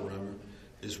 that's not a rumor,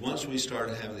 is once we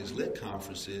started having these lit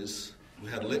conferences, we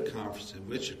had a lit conference in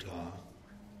Wichita,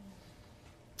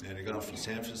 and it gone from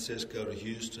San Francisco to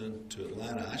Houston to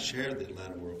Atlanta. I chaired the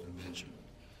Atlanta World Convention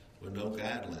with no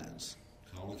guidelines.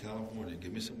 Calling California,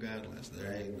 give me some guidelines.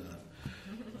 There ain't none.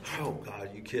 Oh, God,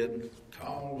 you kidding?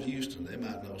 Call Houston. They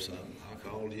might know something. I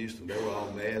called Houston. They were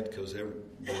all mad because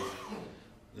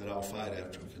they'd all fight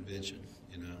after a convention,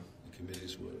 you know. The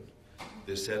committees would.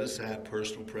 They set aside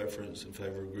personal preference in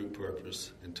favor of group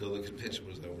purpose until the convention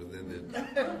was over. Then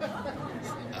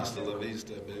they'd hasta la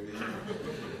vista, baby.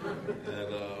 And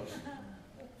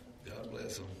God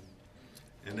bless them.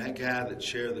 And that guy that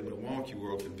chaired the Milwaukee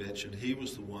World Convention, he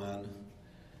was the one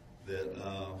that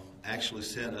actually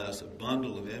sent us a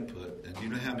bundle of input. And do you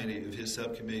know how many of his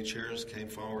subcommittee chairs came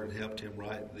forward and helped him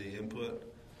write the input?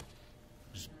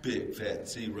 It was big, fat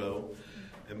zero.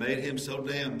 It made him so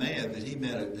damn mad that he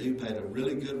made a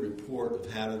really good report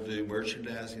of how to do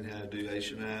merchandising, how to do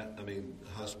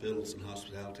hospitals and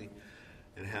hospitality,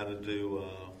 and how to do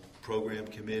program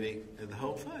committee and the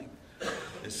whole thing.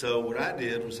 And so what I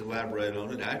did was elaborate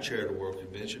on it. I chaired a world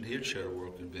convention. He had chaired a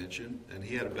world convention. And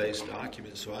he had a base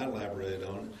document, so I elaborated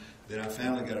on it. Then I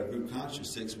finally got a group conscience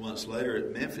 6 months later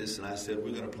at Memphis, and I said,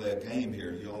 we're going to play a game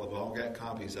here. You all have all got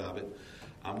copies of it.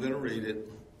 I'm going to read it,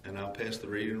 and I'll pass the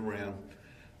reading around.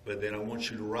 But then I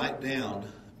want you to write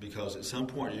down, because at some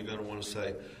point you're going to want to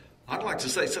say, I'd like to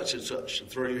say such and such, and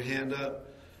throw your hand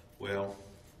up. Well,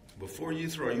 before you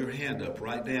throw your hand up,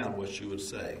 write down what you would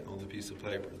say on the piece of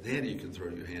paper. Then you can throw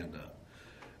your hand up.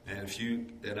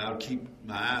 And I'll keep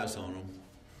my eyes on them.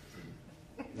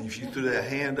 And if you threw that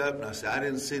hand up, and I said, I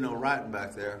didn't see no writing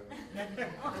back there.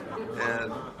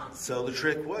 And so the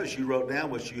trick was you wrote down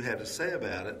what you had to say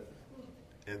about it.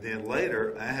 And then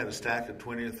later, I had a stack of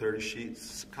 20 or 30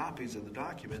 sheets, copies of the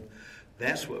document.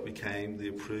 That's what became the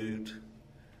approved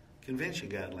convention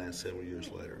guidelines several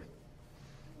years later.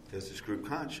 Because it's group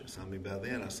conscious. I mean, by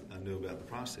then, I knew about the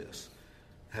process.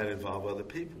 Had to involve other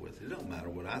people with it. It don't matter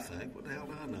what I think. What the hell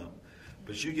do I know?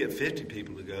 But you get 50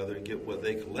 people together and get what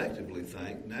they collectively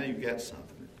think. Now you've got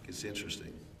something. It gets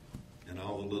interesting. And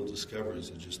all the little discoveries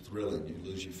are just thrilling. You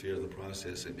lose your fear of the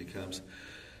process. It becomes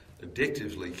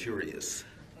addictively curious.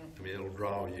 I mean, it'll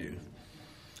draw you.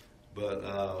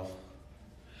 But,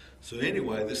 so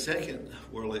anyway, the second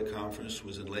World Lit Conference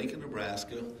was in Lincoln,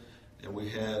 Nebraska. And we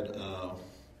had,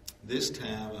 this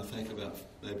time, I think about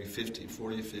maybe 40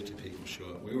 or 50 people show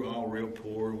up. We were all real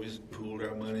poor. We pooled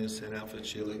our money and sent out for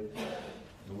chili.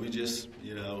 And we just,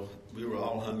 we were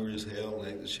all hungry as hell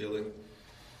and ate the chili.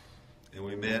 And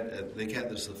we met they got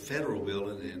this federal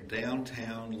building in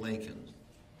downtown Lincoln.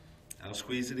 I'll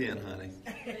squeeze it in, honey.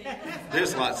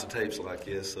 There's lots of tapes like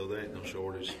this, so there ain't no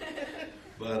shortage.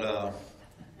 But,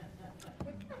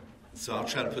 so I'll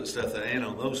try to put stuff that ain't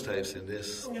on those tapes in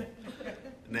this.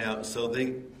 Now, so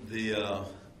the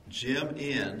Jim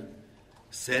Inn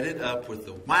set it up with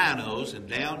the winos in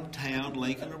downtown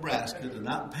Lincoln, Nebraska to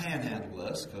not panhandle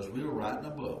us because we were writing a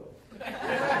book.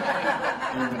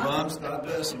 And the bum stopped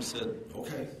us and said,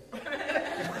 okay.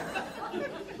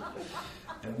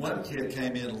 And one kid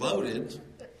came in loaded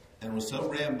and was so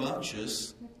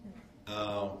rambunctious,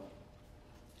 and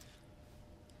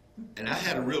I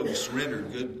had a real good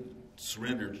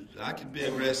surrender. I could be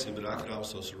aggressive, but I could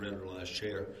also surrender on his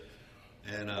chair.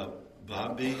 And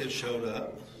Bob B. had showed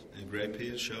up, and Greg P.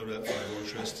 had showed up for our board of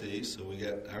trustees. So we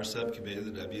got our subcommittee,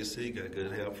 the WSC, got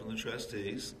good help from the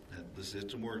trustees. The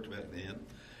system worked back then.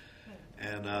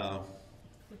 And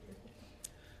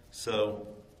so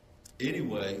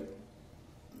anyway,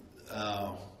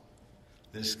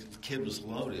 this kid was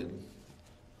loaded,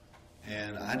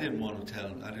 and I didn't want to tell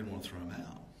him, I didn't want to throw him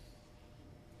out.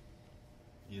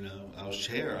 You know, I was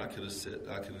chair. I could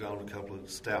have gone to a couple of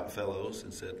stout fellows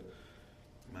and said,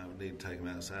 I would need to take him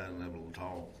outside and have a little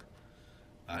talk.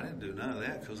 I didn't do none of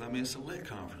that because, I mean, it's a lit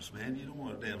conference, man. You don't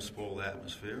want to damn spoil the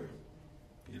atmosphere.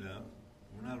 You know,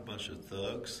 we're not a bunch of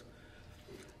thugs.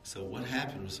 So what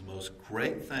happened was the most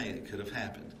great thing that could have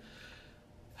happened.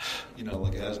 You know,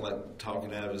 the guy's like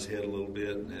talking out of his head a little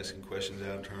bit and asking questions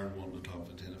out of turn, wanting to talk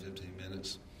for 10 or 15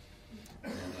 minutes.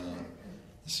 And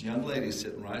this young lady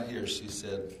sitting right here, she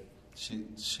said,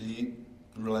 she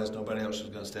realized nobody else was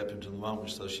going to step into the moment,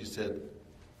 so she said,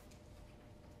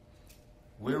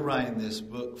 we're writing this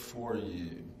book for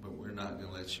you, but we're not going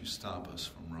to let you stop us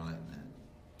from writing it.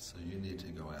 So you need to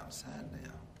go outside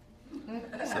now.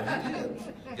 So he did.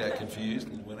 He got confused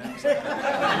and went outside.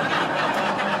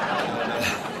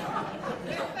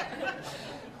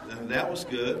 And that was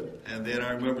good. And then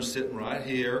I remember sitting right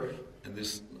here, and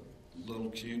this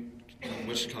little cute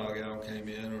Wichita gal came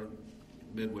in, or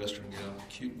Midwestern gal,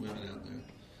 cute women out there.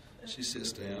 She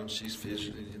sits down, she's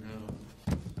fidgeting, you know.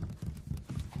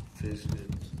 Fidgeting.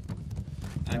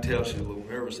 I can tell she's a little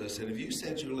nervous. I said, have you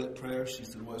said your lit prayer? She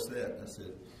said, what's that? I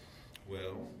said,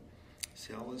 well,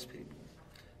 see all those people?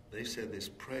 They said this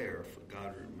prayer for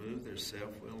God to remove their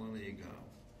self-will and ego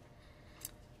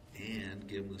and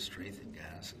give them the strength and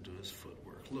guidance to do his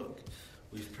footwork. Look,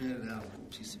 we've printed out a little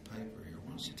piece of paper here.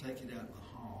 Why don't you take it out in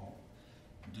the hall,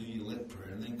 do your lit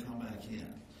prayer, and then come back in?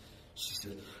 She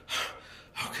said,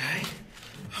 okay.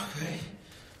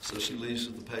 So she leaves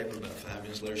with the paper. About 5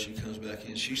 minutes later, she comes back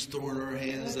in. She's throwing her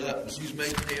hands up, and she's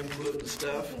making input and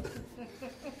stuff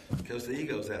because the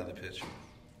ego's out of the picture.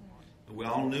 But we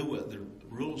all knew what the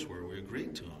rules were. We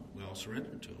agreed to them. We all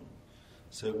surrendered to them.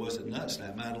 So it wasn't nuts.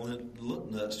 That might have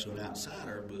looked nuts to an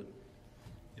outsider, but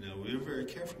you know, we were very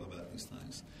careful about these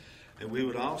things. And we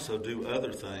would also do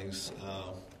other things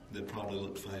that probably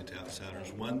looked funny to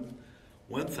outsiders.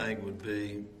 One thing would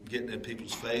be getting in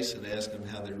people's face and asking them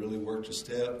how they really worked a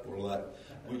step, or like,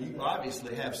 well, you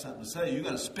obviously have something to say. You're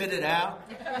going to spit it out?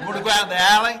 You want to go out in the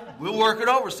alley? We'll work it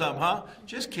over some, huh?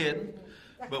 Just kidding.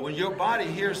 But when your body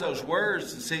hears those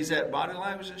words and sees that body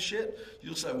language and shit,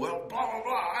 you'll say, well, blah, blah,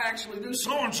 blah, I actually do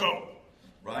so-and-so.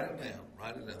 Write it down.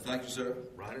 Write it down. Thank you, sir.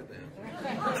 Write it down.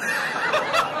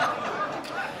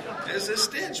 It's a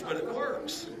stench, but it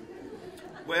works.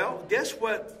 Well, guess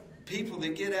what? People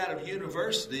that get out of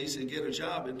universities and get a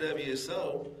job at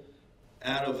WSO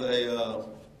out of a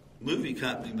movie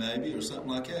company maybe or something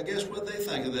like that, guess what they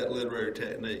think of that literary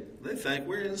technique? They think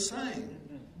we're insane.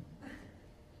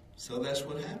 So that's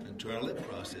what happened to our lit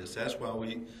process. That's why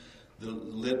the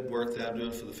lit work that I'm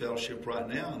doing for the fellowship right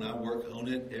now, and I work on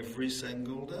it every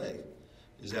single day,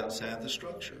 is outside the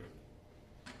structure.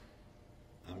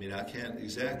 I mean, I can't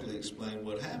exactly explain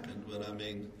what happened, but I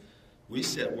mean, we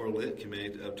set World Lit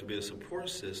Committee up to be a support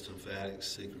system for addicts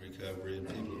seeking recovery and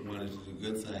people that wanted to do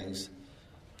good things,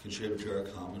 contribute to our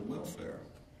common welfare.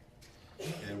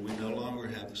 And we no longer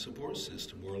have the support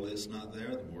system. World Lit's not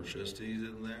there. The board of trustees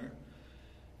isn't there.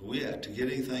 We have to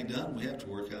get anything done. We have to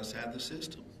work outside the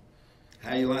system.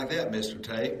 How you like that, Mr.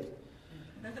 Tape?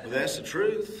 Well, that's the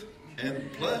truth.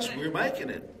 And plus, we're making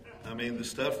it. I mean, the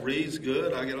stuff reads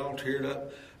good. I get all teared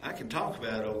up. I can talk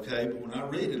about it okay, but when I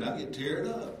read it, I get teared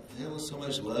up. There's so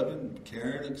much love and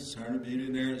caring and concern and beauty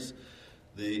in there.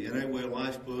 The NA Way of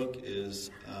Life book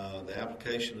is the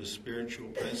application of spiritual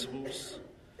principles.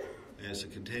 And it's a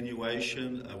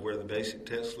continuation of where the basic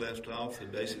text left off. The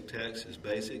basic text is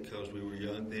basic because we were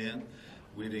young then.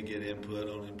 We didn't get input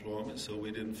on employment, so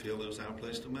we didn't feel it was our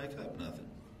place to make up nothing.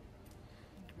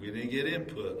 We didn't get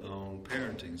input on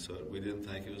parenting, so we didn't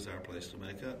think it was our place to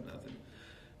make up nothing.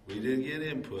 We didn't get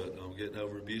input on getting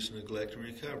over abuse, neglect, and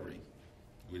recovery.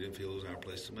 We didn't feel it was our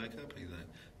place to make up anything.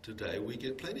 Today, we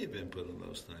get plenty of input on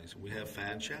those things. We have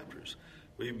fine chapters.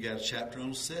 We even got a chapter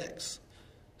on sex.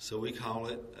 So we call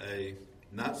it a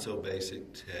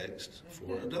not-so-basic text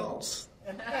for adults.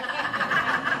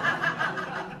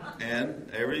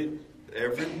 And every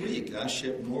week, I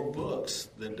ship more books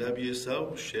than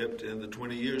WSO shipped in the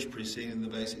 20 years preceding the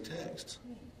basic text.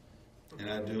 And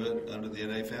I do it under the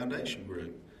NA Foundation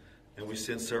group. And we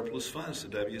send surplus funds to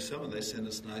WSO, and they send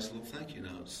us nice little thank you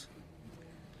notes.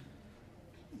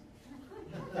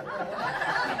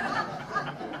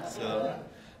 So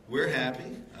we're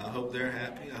happy. I hope they're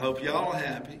happy. I hope y'all are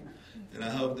happy. And I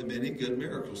hope that many good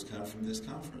miracles come from this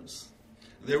conference.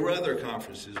 There were other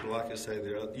conferences, but like I say, I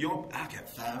got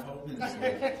 5 whole minutes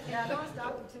left. Yeah, I know I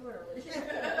stopped too early.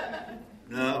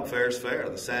 No, fair's fair.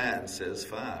 The sign says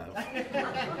 5.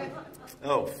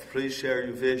 Oh, please share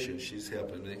your vision. She's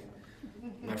helping me.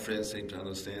 My friends seem to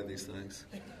understand these things.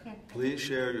 Please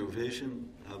share your vision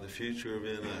of the future of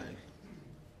NA.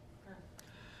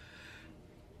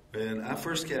 When I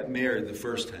first got married the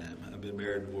first time, I've been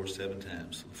married and divorced 7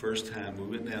 times. The first time, we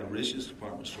went down to Rich's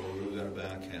department store. We were going to buy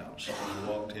a couch. I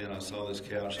walked in, I saw this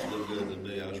couch. It looked good to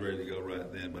me. I was ready to go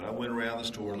right then. But I went around the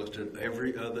store, looked at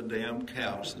every other damn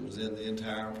couch that was in the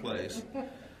entire place.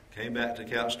 Came back to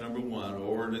couch number 1,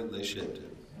 ordered it, and they shipped it.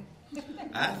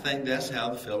 I think that's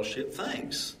how the fellowship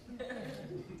thinks.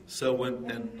 So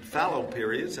when in fallow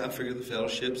periods, I figure the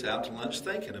fellowship's out to lunch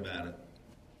thinking about it.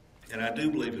 And I do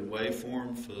believe in wave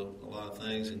form for a lot of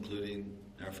things, including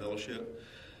our fellowship.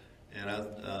 And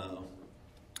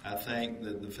I think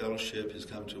that the fellowship has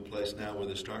come to a place now where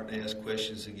they're starting to ask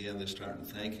questions again. They're starting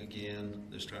to think again.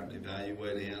 They're starting to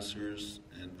evaluate answers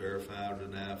and verify or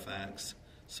deny facts,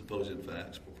 supposed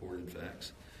facts, purported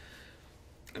facts.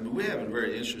 I mean, we have a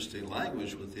very interesting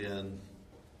language within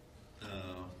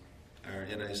our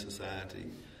NA society.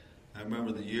 I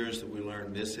remember the years that we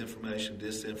learned misinformation,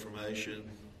 disinformation,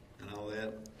 and all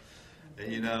that.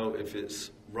 And you know, if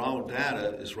it's raw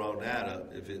data, it's raw data.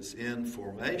 If it's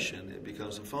information, it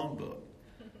becomes a phone book.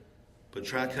 But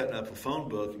try cutting up a phone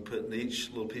book and putting each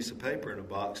little piece of paper in a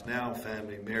box. Now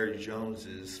finding Mary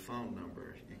Jones's phone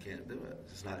number. You can't do it.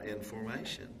 It's not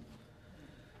information.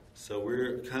 So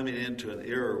we're coming into an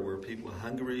era where people are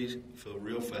hungry for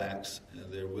real facts, and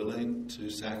they're willing to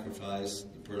sacrifice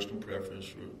the personal preference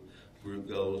for group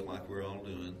goals like we're all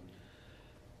doing.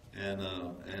 And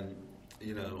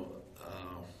you know,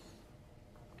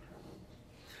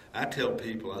 I tell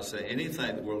people, I say, anything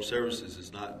that World Services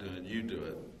is not doing, you do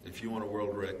it. If you want a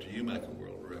world director, you make a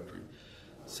world director.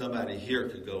 Somebody here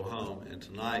could go home, and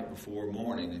tonight before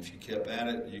morning, if you kept at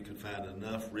it, you could find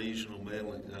enough regional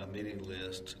meeting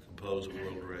lists to compose a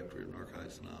world directory of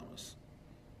Narcotics Anonymous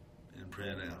and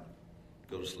print out.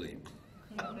 Go to sleep.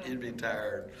 You'd be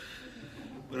tired.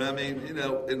 But I mean, you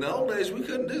know, in the old days, we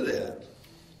couldn't do that.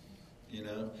 You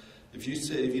know, if you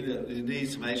need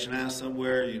some H&I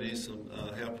somewhere, you need some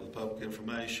help with public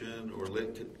information or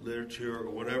literature or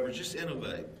whatever, just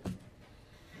innovate.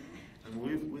 I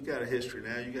mean, we've got a history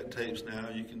now. You got tapes now.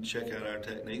 You can check out our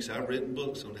techniques. I've written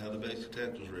books on how the basic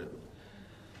text was written.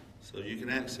 So you can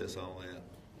access all that.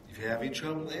 If you have any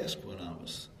trouble, ask one of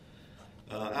us.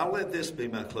 I'll let this be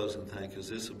my closing thing because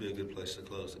this will be a good place to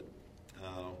close it.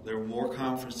 There were more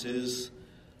conferences.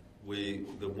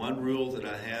 The one rule that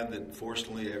I had that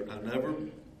fortunately I never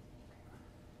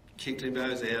kicked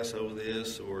anybody's ass over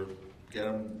this or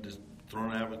got them just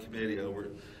thrown out of a committee over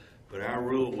it. But our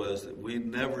rule was that we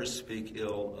never speak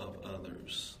ill of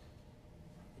others.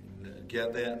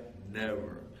 Get that?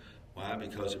 Never. Why?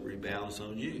 Because it rebounds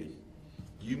on you.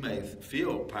 You may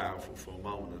feel powerful for a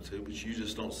moment or two, but you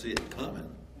just don't see it coming.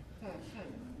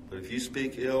 But if you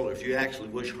speak ill, or if you actually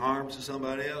wish harm to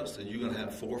somebody else, then you're going to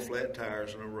have 4 flat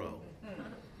tires in a row.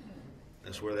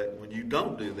 That's where when you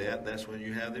don't do that, that's when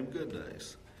you have them good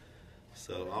days.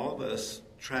 So all of us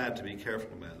tried to be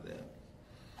careful about that.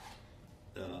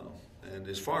 And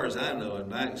as far as I know, in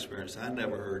my experience, I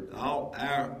never heard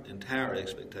our entire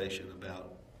expectation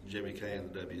about Jimmy Kay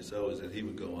and the WSO is that he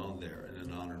would go on there in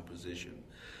an honored position.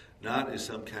 Not as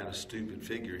some kind of stupid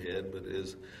figurehead, but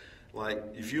as like,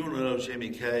 if you want to know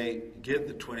Jimmy Kay, get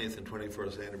the 20th and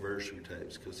 21st anniversary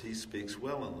tapes because he speaks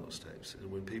well on those tapes.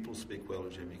 And when people speak well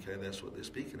of Jimmy Kay, that's what they're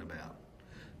speaking about.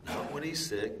 Not when he's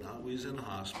sick, not when he's in the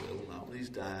hospital, not when he's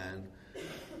dying,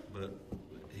 but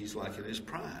he's like in his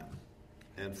prime.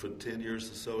 And for 10 years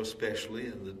or so, especially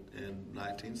in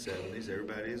 1970s,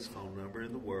 everybody had his phone number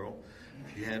in the world.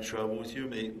 If you had trouble with your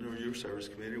meeting or your service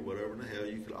committee or whatever in the hell,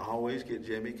 you could always get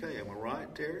Jimmy Kay. Am I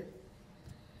right, Terry?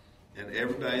 And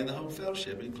everybody in the whole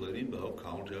fellowship, including Bo,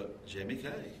 called Jimmy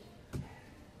Kay.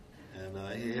 And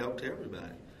he helped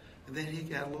everybody. And then he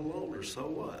got a little older, so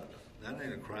what? That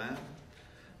ain't a crime.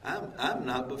 I'm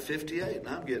not but 58, and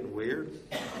I'm getting weird.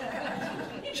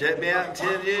 Check me out in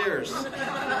 10 years.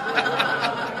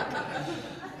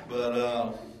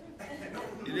 But,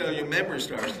 your memory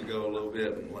starts to go a little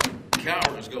bit. Like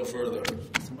cowards go further.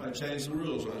 Somebody changed the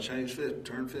rules when I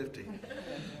turned 50.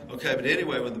 Okay, but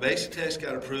anyway, when the basic test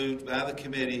got approved by the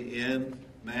committee in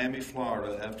Miami,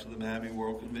 Florida, after the Miami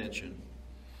World Convention,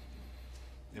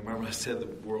 and remember I said the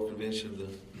World Convention, the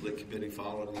Lit Committee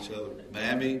followed each other.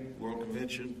 Miami World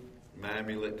Convention,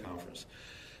 Miami Lit Conference.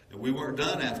 And we weren't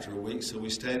done after a week, so we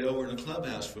stayed over in the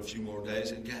clubhouse for a few more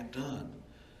days and got done.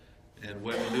 And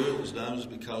when we knew it was done was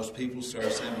because people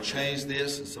started saying, well, change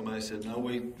this. And somebody said, no,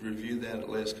 we reviewed that at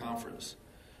last conference.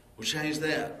 Well, change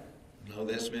that. No,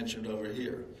 that's mentioned over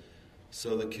here.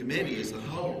 So the committee as a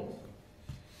whole,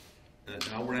 and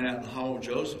I ran out in the hall with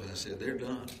Joseph and I said, they're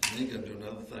done. They ain't going to do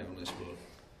another thing on this book.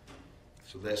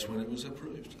 So that's when it was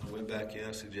approved. I went back in,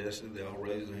 I suggested, they all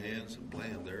raised their hands, and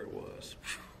blam, there it was.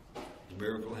 The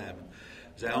miracle happened.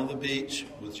 I was out on the beach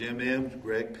with Jim M.,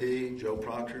 Greg P., Joe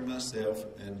Proctor, and myself,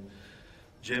 and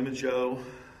Jim and Joe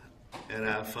and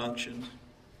I functioned.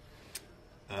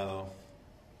 And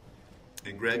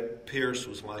Greg Pierce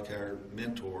was like our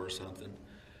mentor or something.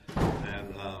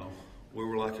 And we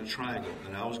were like a triangle.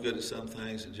 And I was good at some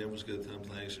things, and Jim was good at some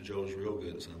things, and Joe was real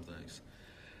good at some things.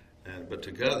 But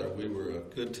together, we were a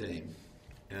good team.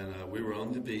 And we were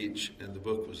on the beach, and the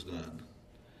book was done.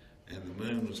 And the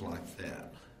moon was like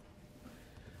that.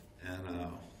 And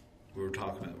we were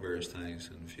talking about various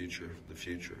things in the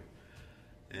future.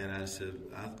 And I said,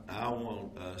 I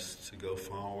want us to go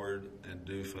forward and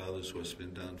do for others what's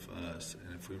been done for us.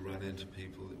 And if we run into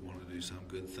people that want to do some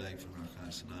good thing for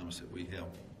Narcotics Anonymous, that we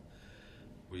help them.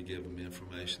 We give them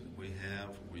information that we have.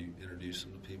 We introduce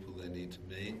them to people they need to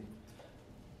meet.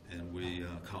 And we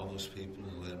call those people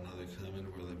and let them know they're coming,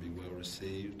 where they'll be well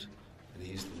received and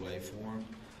ease the way for them.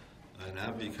 And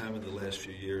I've become in the last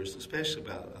few years, especially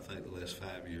about, I think, the last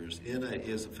 5 years, NA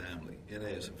is a family. NA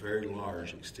is a very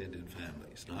large, extended family.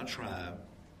 It's not a tribe.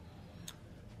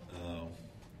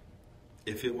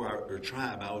 If it were a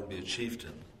tribe, I would be a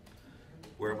chieftain.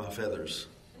 Where are my feathers?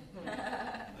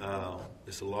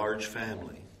 It's a large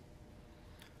family.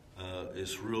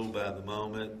 It's ruled by the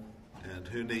moment, and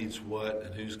who needs what,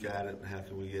 and who's got it, and how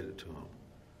can we get it to them.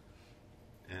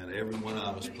 And every one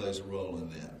of us plays a role in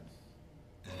that.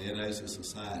 And NA is a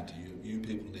society. You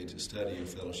people need to study your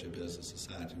fellowship as a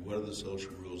society. What are the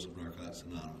social rules of Narcotics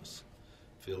Anonymous?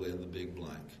 Fill in the big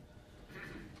blank.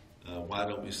 Why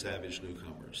don't we savage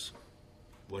newcomers?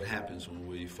 What happens when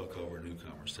we fuck over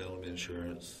newcomers? Sell them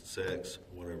insurance, sex,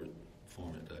 whatever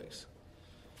form it takes.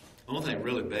 The only thing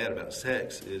really bad about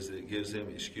sex is that it gives them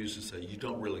excuses to say, you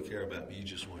don't really care about me, you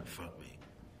just want to fuck me.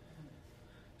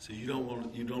 So you don't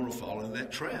want to fall in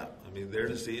that trap. I mean, their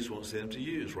disease wants them to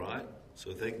use, right? So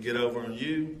if they can get over on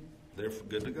you, they're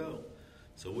good to go.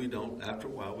 So we don't, after a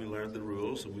while, we learn the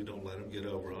rules, and we don't let them get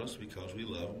over us because we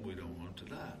love them. We don't want them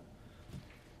to die.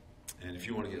 And if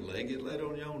you want to get laid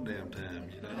on your own damn time,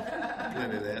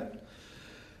 plenty of that.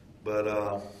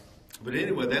 But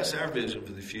anyway, that's our vision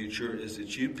for the future, is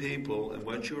that you people, and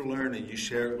what you're learning, you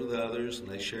share it with others, and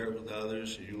they share it with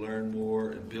others, and you learn more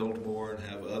and build more and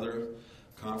have other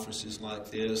conferences like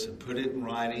this and put it in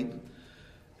writing.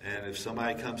 And if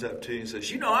somebody comes up to you and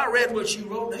says, I read what you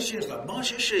wrote, that's just a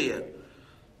bunch of shit.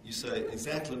 You say,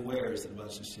 exactly where is the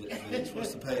bunch of shit?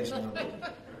 What's the page number?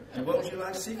 And what would you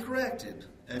like to see corrected?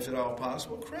 And if at all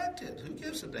possible, correct it. Who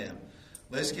gives a damn?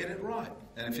 Let's get it right.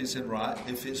 And if it's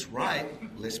right,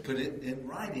 let's put it in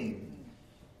writing.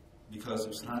 Because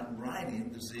if it's not in writing,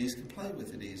 the disease can play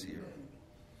with it easier.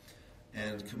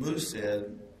 And Camus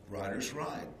said, writers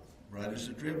write. Writers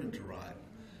are driven to write.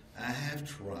 I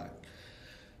have to write.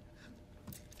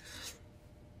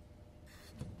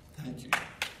 Thank you.